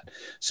attribution for that.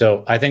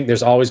 So I think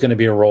there's always going to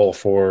be a role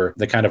for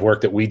the kind of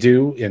work that we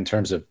do in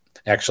terms of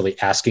actually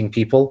asking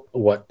people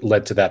what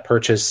led to that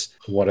purchase,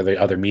 what are the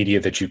other media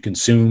that you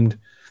consumed,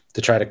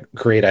 to try to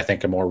create, I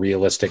think, a more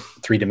realistic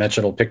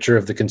three-dimensional picture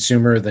of the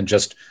consumer than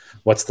just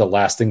what's the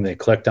last thing they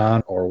clicked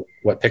on or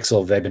what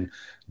pixel they've been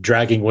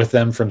dragging with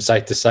them from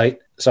site to site.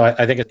 So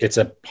I think it's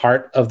a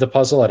part of the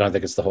puzzle. I don't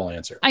think it's the whole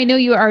answer. I know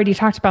you already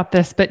talked about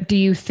this, but do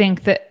you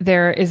think that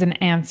there is an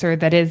answer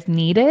that is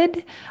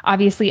needed?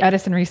 Obviously,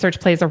 Edison Research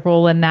plays a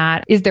role in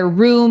that. Is there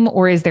room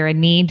or is there a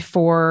need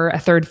for a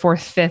third,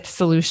 fourth, fifth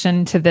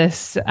solution to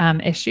this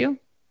issue?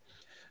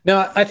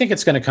 No, I think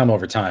it's going to come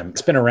over time.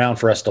 It's been around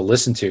for us to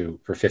listen to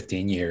for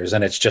 15 years,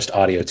 and it's just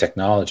audio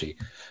technology.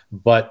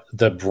 But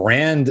the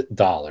brand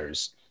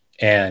dollars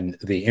and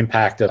the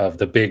impact of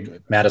the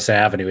big Madison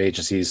Avenue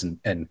agencies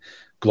and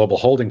global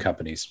holding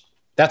companies,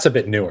 that's a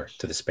bit newer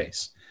to the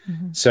space.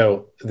 Mm-hmm.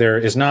 So there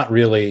is not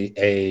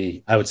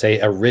really I would say,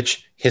 a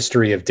rich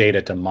history of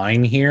data to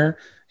mine here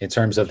in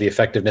terms of the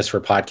effectiveness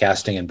for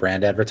podcasting and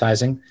brand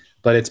advertising,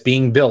 but it's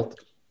being built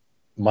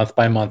month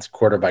by month,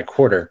 quarter by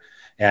quarter.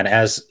 And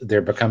as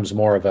there becomes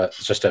more of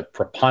just a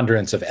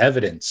preponderance of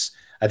evidence,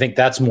 I think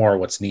that's more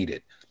what's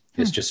needed.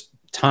 It's just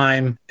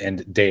time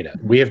and data.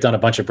 We have done a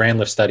bunch of brand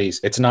lift studies.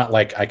 It's not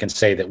like I can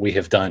say that we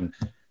have done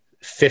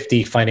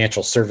 50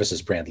 financial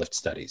services brand lift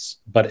studies,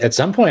 but at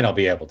some point I'll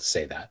be able to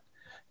say that.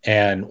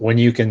 And when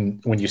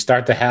you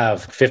start to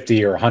have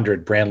 50 or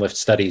 100 brand lift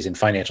studies in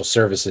financial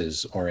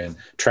services or in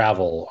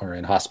travel or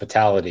in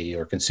hospitality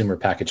or consumer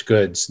packaged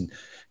goods, and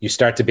you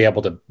start to be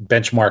able to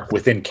benchmark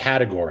within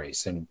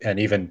categories and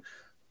even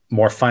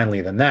more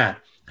finely than that,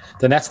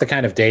 then that's the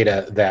kind of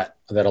data that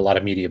a lot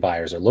of media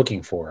buyers are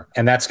looking for.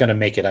 And that's going to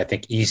make it, I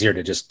think, easier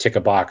to just tick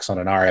a box on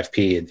an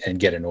RFP and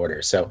get an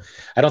order. So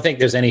I don't think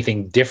there's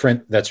anything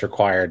different that's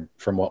required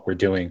from what we're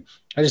doing.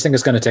 I just think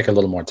it's going to take a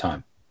little more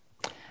time.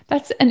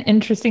 That's an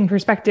interesting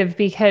perspective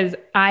because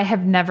I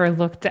have never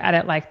looked at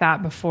it like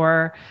that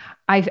before.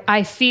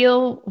 I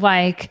feel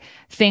like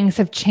things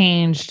have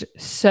changed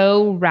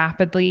so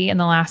rapidly in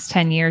the last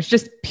 10 years,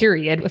 just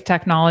period, with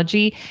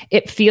technology.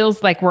 It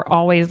feels like we're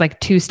always like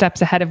 2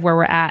 steps ahead of where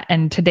we're at.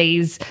 And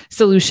today's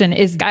solution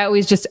is, I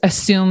always just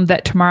assume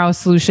that tomorrow's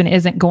solution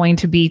isn't going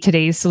to be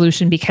today's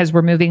solution because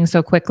we're moving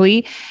so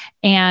quickly.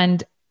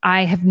 And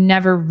I have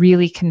never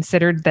really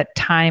considered that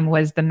time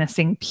was the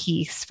missing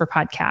piece for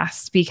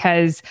podcasts,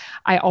 because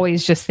I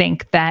always just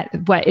think that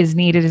what is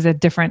needed is a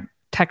different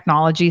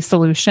technology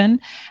solution.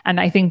 And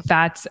I think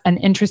that's an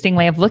interesting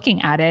way of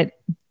looking at it,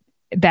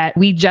 that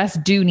we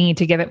just do need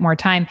to give it more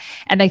time.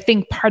 And I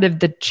think part of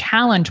the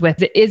challenge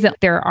with it is that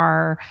there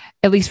are,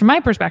 at least from my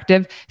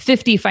perspective,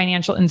 50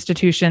 financial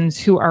institutions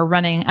who are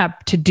running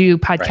up to do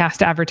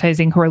podcast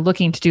advertising, who are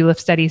looking to do lift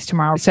studies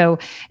tomorrow. So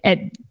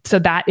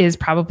that is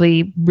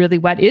probably really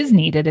what is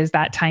needed, is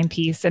that time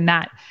piece. And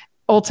that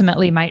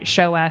ultimately might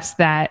show us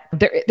that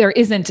there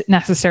isn't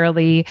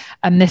necessarily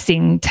a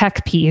missing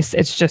tech piece.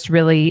 It's just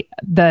really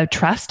the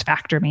trust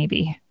factor,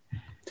 maybe.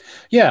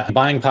 Yeah,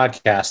 buying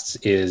podcasts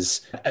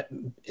is,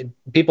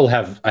 people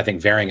have, I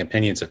think, varying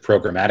opinions of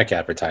programmatic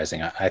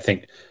advertising. I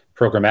think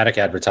programmatic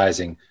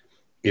advertising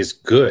is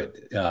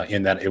good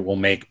in that it will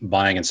make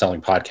buying and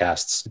selling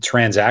podcasts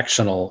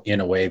transactional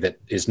in a way that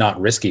is not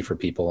risky for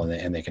people,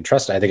 and they can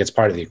trust it. I think it's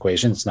part of the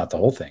equation. It's not the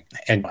whole thing.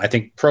 And I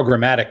think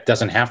programmatic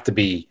doesn't have to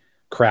be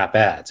crap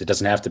ads. It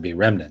doesn't have to be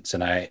remnants.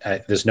 And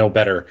there's no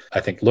better, I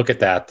think, look at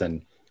that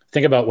than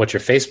think about what your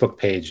Facebook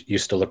page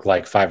used to look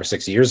like 5 or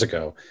 6 years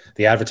ago.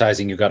 The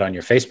advertising you got on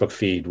your Facebook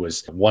feed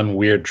was one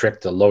weird trick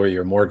to lower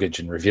your mortgage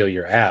and reveal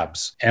your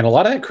abs. And a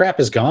lot of that crap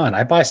is gone.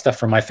 I buy stuff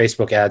from my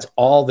Facebook ads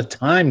all the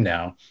time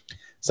now.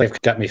 It's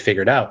like got me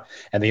figured out.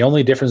 And the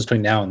only difference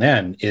between now and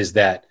then is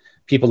that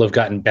people have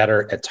gotten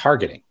better at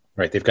targeting,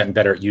 right? They've gotten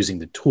better at using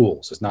the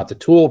tools. It's not the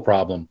tool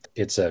problem.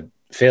 It's a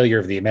failure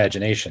of the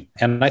imagination.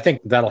 And I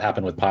think that'll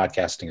happen with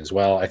podcasting as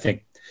well. I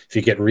think if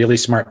you get really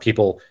smart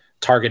people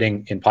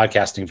targeting in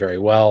podcasting very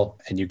well,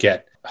 and you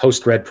get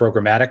host-read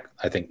programmatic,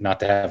 I think not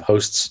to have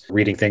hosts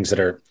reading things that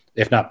are,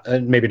 if not,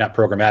 maybe not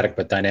programmatic,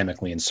 but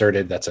dynamically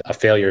inserted, that's a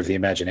failure of the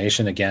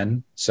imagination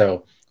again.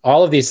 So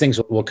all of these things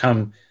will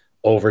come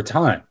over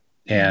time.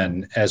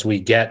 And as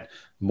we get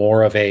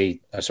more of a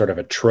sort of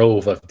a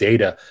trove of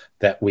data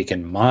that we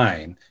can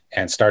mine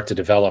and start to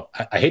develop,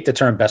 I hate the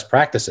term best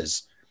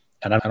practices,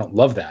 and I don't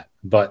love that,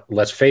 but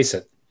let's face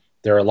it,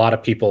 there are a lot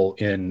of people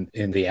in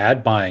the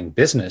ad buying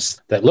business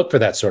that look for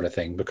that sort of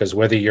thing, because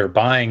whether you're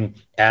buying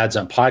ads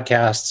on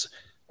podcasts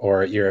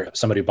or you're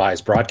somebody who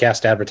buys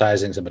broadcast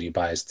advertising, somebody who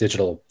buys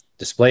digital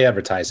display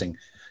advertising,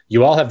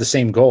 you all have the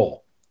same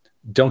goal.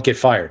 Don't get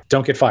fired.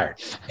 Don't get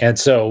fired. And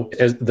so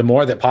the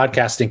more that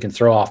podcasting can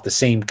throw off the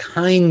same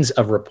kinds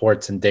of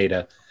reports and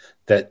data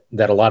that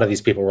a lot of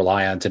these people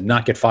rely on to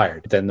not get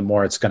fired, then the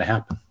more it's going to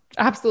happen.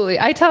 Absolutely.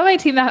 I tell my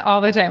team that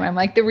all the time. I'm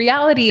like, the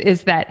reality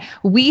is that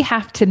we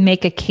have to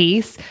make a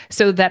case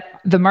so that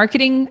the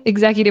marketing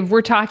executive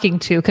we're talking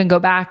to can go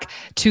back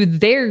to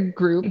their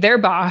group, their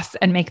boss,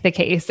 and make the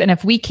case. And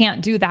if we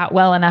can't do that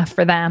well enough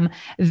for them,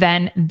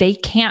 then they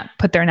can't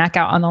put their neck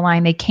out on the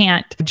line. They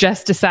can't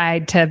just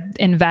decide to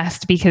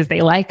invest because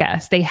they like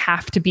us. They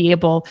have to be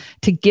able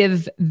to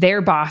give their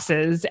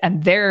bosses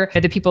and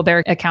the people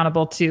they're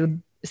accountable to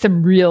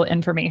some real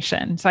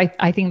information. So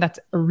I think that's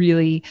a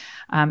really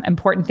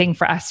important thing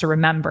for us to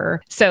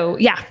remember. So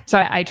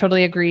I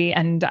totally agree.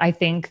 And I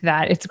think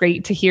that it's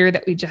great to hear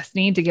that we just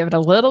need to give it a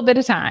little bit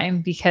of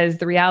time, because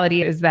the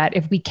reality is that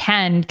if we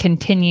can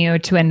continue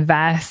to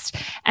invest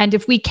and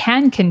if we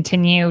can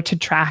continue to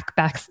track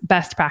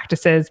best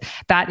practices,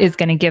 that is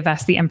going to give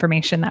us the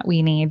information that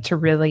we need to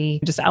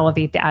really just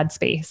elevate the ad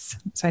space.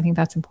 So I think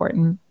that's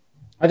important.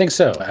 I think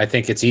so. I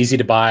think it's easy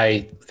to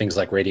buy things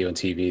like radio and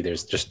TV.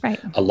 There's just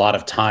a lot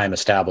of time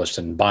established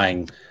in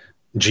buying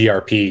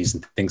GRPs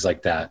and things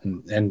like that.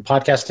 And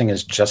podcasting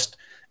is just,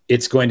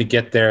 it's going to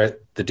get there.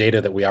 The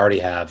data that we already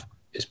have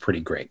is pretty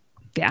great.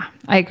 Yeah,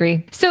 I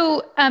agree.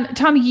 So,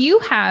 Tom, you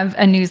have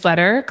a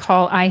newsletter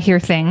called I Hear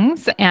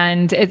Things,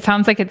 and it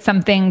sounds like it's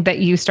something that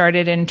you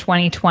started in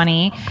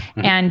 2020.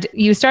 Mm-hmm. And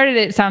you started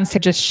it sounds to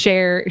just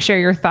share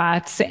your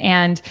thoughts.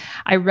 And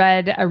I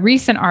read a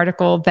recent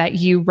article that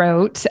you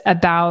wrote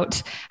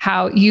about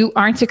how you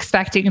aren't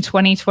expecting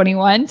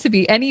 2021 to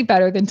be any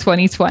better than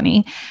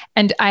 2020.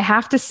 And I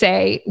have to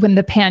say, when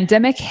the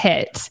pandemic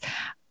hit,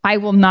 I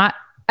will not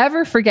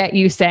ever forget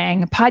you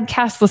saying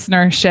podcast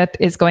listenership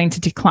is going to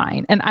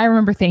decline. And I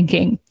remember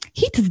thinking,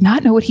 he does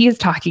not know what he is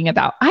talking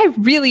about. I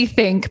really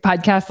think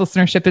podcast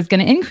listenership is going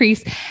to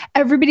increase.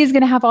 Everybody's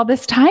going to have all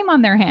this time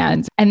on their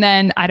hands. And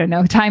then, I don't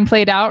know, time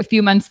played out. A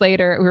few months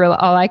later, we were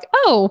all like,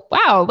 oh,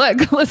 wow, look,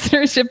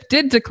 listenership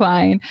did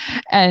decline.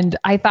 And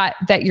I thought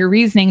that your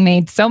reasoning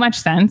made so much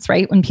sense,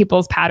 right? When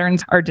people's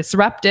patterns are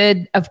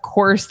disrupted, of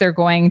course, they're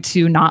going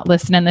to not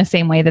listen in the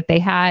same way that they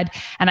had.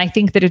 And I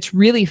think that it's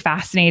really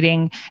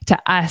fascinating to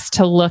us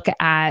to look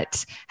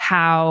at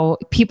how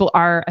people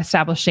are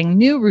establishing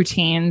new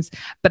routines,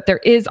 but there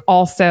is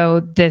also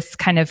this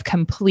kind of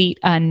complete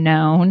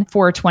unknown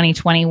for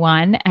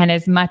 2021. And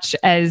as much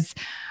as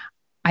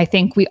I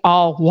think we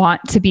all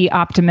want to be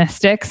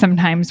optimistic,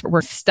 sometimes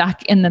we're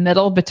stuck in the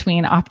middle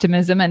between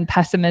optimism and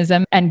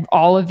pessimism and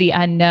all of the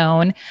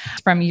unknown.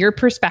 From your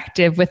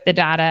perspective with the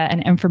data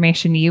and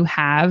information you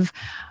have,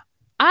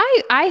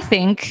 I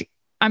think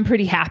I'm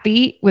pretty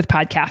happy with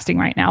podcasting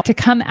right now. To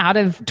come out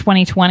of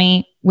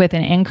 2020 with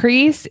an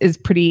increase is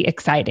pretty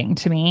exciting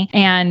to me.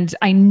 And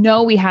I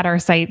know we had our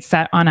sights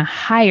set on a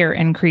higher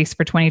increase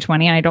for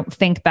 2020. And I don't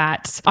think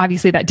that,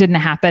 obviously that didn't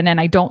happen. And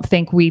I don't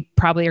think we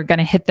probably are going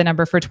to hit the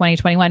number for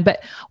 2021.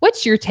 But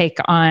what's your take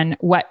on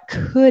what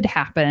could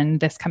happen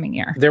this coming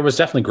year? There was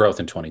definitely growth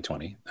in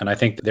 2020. And I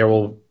think there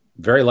will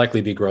very likely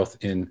be growth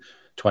in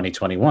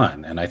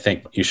 2021. And I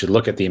think you should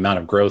look at the amount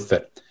of growth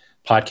that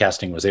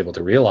podcasting was able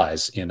to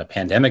realize in a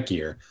pandemic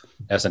year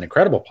as an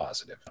incredible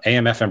positive.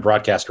 AM/FM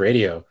broadcast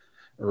radio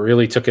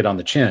really took it on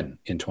the chin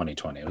in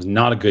 2020. It was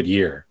not a good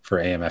year for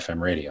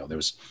AM/FM radio. There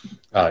was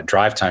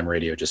drive time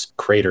radio just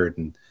cratered,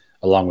 and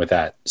along with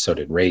that, so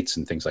did rates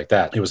and things like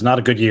that. It was not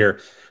a good year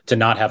to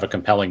not have a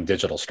compelling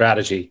digital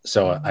strategy.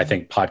 So I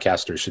think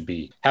podcasters should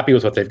be happy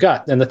with what they've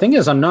got. And the thing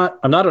is, I'm not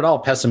at all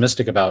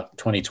pessimistic about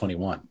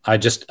 2021. I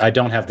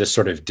don't have this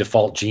sort of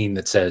default gene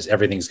that says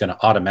everything's going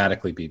to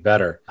automatically be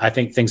better. I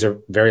think things are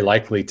very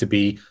likely to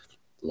be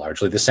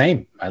largely the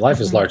same. My life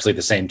is largely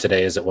the same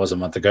today as it was a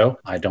month ago.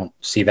 I don't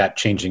see that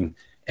changing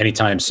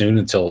anytime soon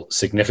until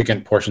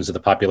significant portions of the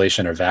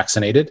population are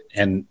vaccinated.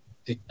 And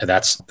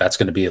that's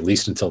going to be at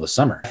least until the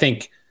summer. I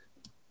think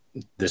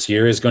this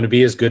year is going to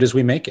be as good as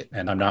we make it.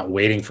 And I'm not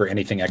waiting for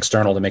anything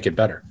external to make it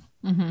better.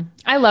 Mm-hmm.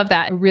 I love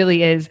that. It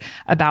really is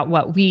about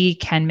what we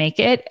can make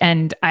it.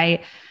 And I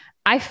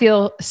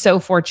feel so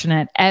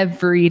fortunate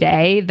every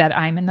day that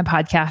I'm in the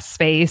podcast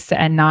space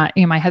and not,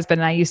 my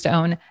husband and I used to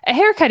own a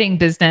haircutting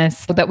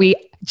business that we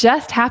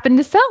just happened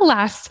to sell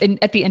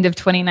at the end of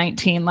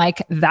 2019.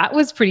 Like, that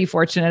was pretty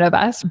fortunate of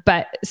us.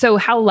 But so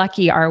how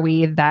lucky are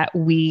we that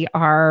we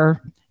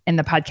are in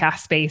the podcast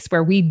space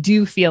where we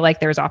do feel like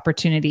there's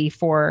opportunity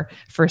for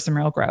some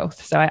real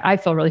growth. So I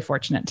feel really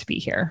fortunate to be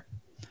here.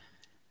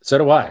 So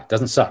do I. It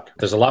doesn't suck.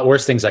 There's a lot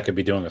worse things I could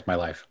be doing with my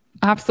life.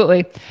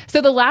 Absolutely.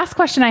 So the last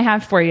question I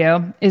have for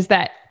you is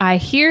that I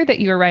hear that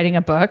you are writing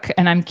a book,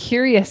 and I'm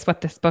curious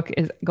what this book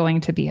is going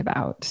to be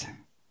about.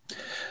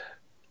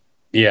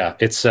 Yeah,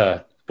 it's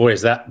boy,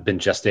 has that been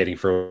gestating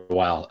for a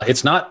while.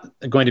 It's not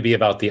going to be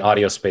about the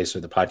audio space or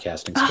the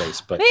podcasting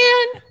space, but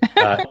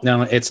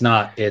no, it's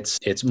not.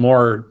 It's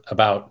more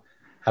about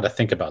how to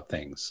think about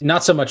things.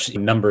 Not so much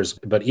numbers,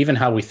 but even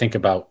how we think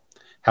about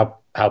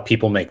how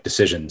people make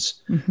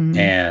decisions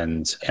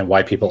and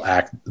why people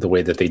act the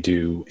way that they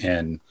do.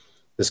 And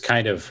this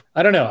kind of,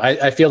 I don't know,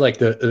 I feel like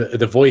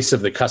the voice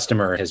of the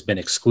customer has been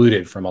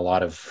excluded from a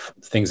lot of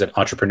things that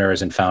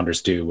entrepreneurs and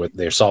founders do when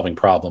they're solving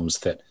problems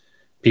that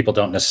people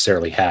don't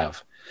necessarily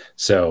have.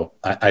 So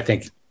I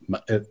think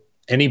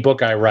any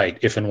book I write,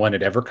 if and when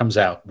it ever comes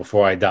out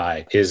before I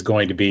die, is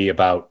going to be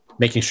about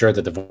making sure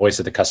that the voice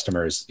of the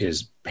customer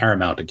is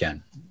paramount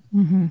again.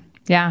 Mm-hmm.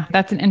 Yeah,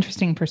 that's an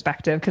interesting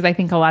perspective, because I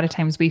think a lot of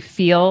times we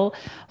feel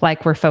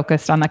like we're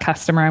focused on the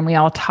customer and we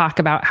all talk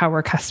about how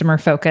we're customer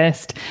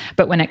focused.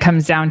 But when it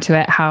comes down to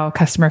it, how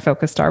customer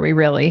focused are we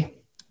really?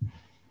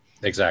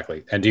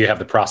 Exactly. And do you have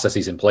the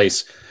processes in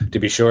place to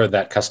be sure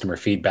that customer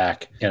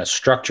feedback in a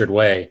structured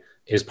way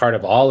is part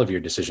of all of your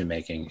decision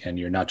making, and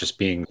you're not just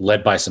being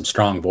led by some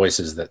strong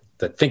voices that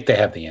think they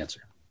have the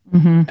answer?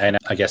 Mm-hmm. And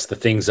I guess the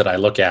things that I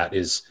look at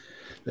is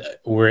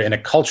we're in a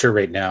culture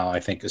right now, I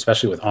think,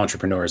 especially with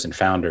entrepreneurs and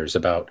founders,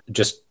 about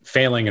just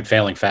failing and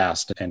failing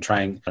fast and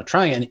trying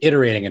and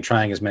iterating and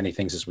trying as many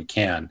things as we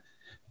can.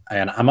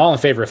 And I'm all in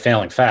favor of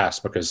failing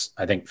fast, because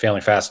I think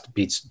failing fast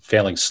beats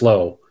failing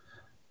slow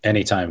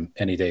anytime,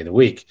 any day of the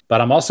week.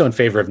 But I'm also in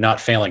favor of not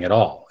failing at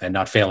all and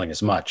not failing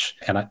as much.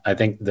 And I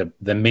think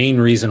the main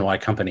reason why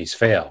companies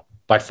fail,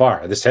 by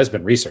far, this has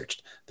been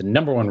researched, the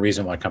number one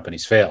reason why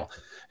companies fail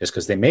is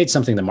because they made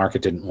something the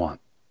market didn't want.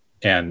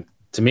 And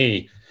to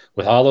me,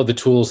 with all of the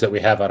tools that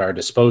we have at our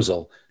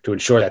disposal to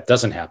ensure that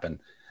doesn't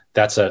happen,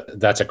 that's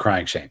a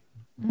crying shame.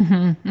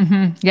 Mm-hmm,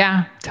 mm-hmm.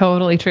 Yeah,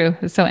 totally true.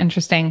 It's so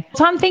interesting.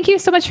 Tom, thank you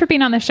so much for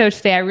being on the show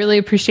today. I really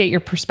appreciate your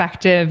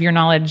perspective, your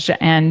knowledge,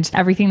 and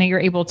everything that you're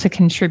able to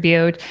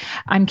contribute.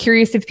 I'm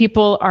curious if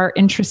people are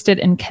interested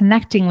in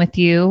connecting with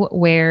you,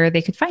 where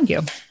they could find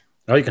you.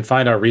 Well, you can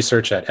find our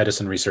research at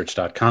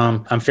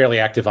edisonresearch.com. I'm fairly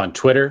active on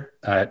Twitter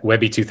at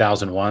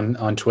Webby2001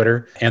 on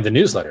Twitter, and the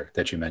newsletter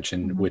that you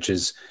mentioned, which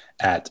is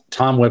at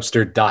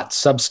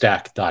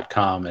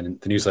tomwebster.substack.com. And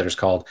the newsletter is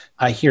called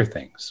I Hear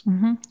Things.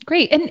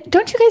 Great. And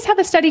don't you guys have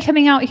a study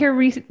coming out here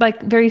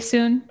very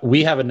soon?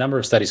 We have a number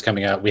of studies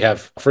coming out. We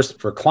have, first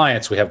for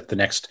clients, we have the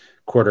next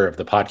quarter of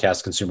the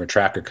Podcast Consumer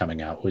Tracker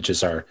coming out, which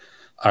is our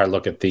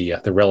look at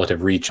the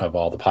relative reach of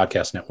all the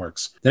podcast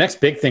networks. The next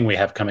big thing we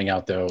have coming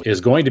out, though,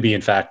 is going to be, in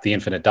fact, the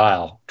Infinite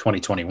Dial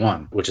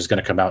 2021, which is going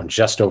to come out in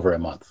just over a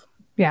month.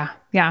 Yeah.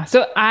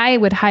 So I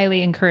would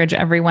highly encourage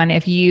everyone,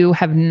 if you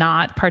have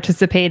not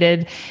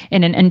participated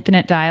in an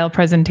Infinite Dial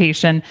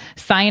presentation,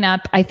 sign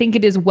up. I think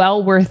it is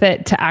well worth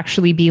it to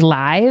actually be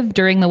live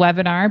during the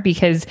webinar,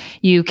 because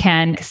you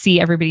can see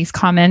everybody's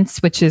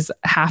comments, which is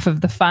half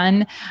of the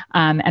fun,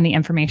 and the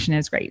information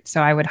is great.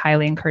 So I would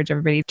highly encourage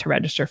everybody to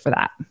register for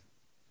that.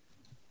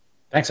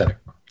 Thanks, Heather.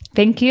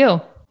 Thank you.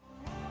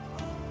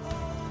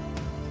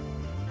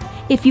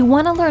 If you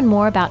want to learn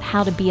more about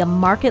how to be a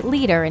market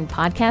leader in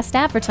podcast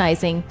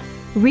advertising,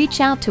 reach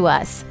out to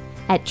us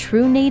at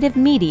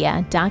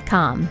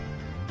TrueNativeMedia.com.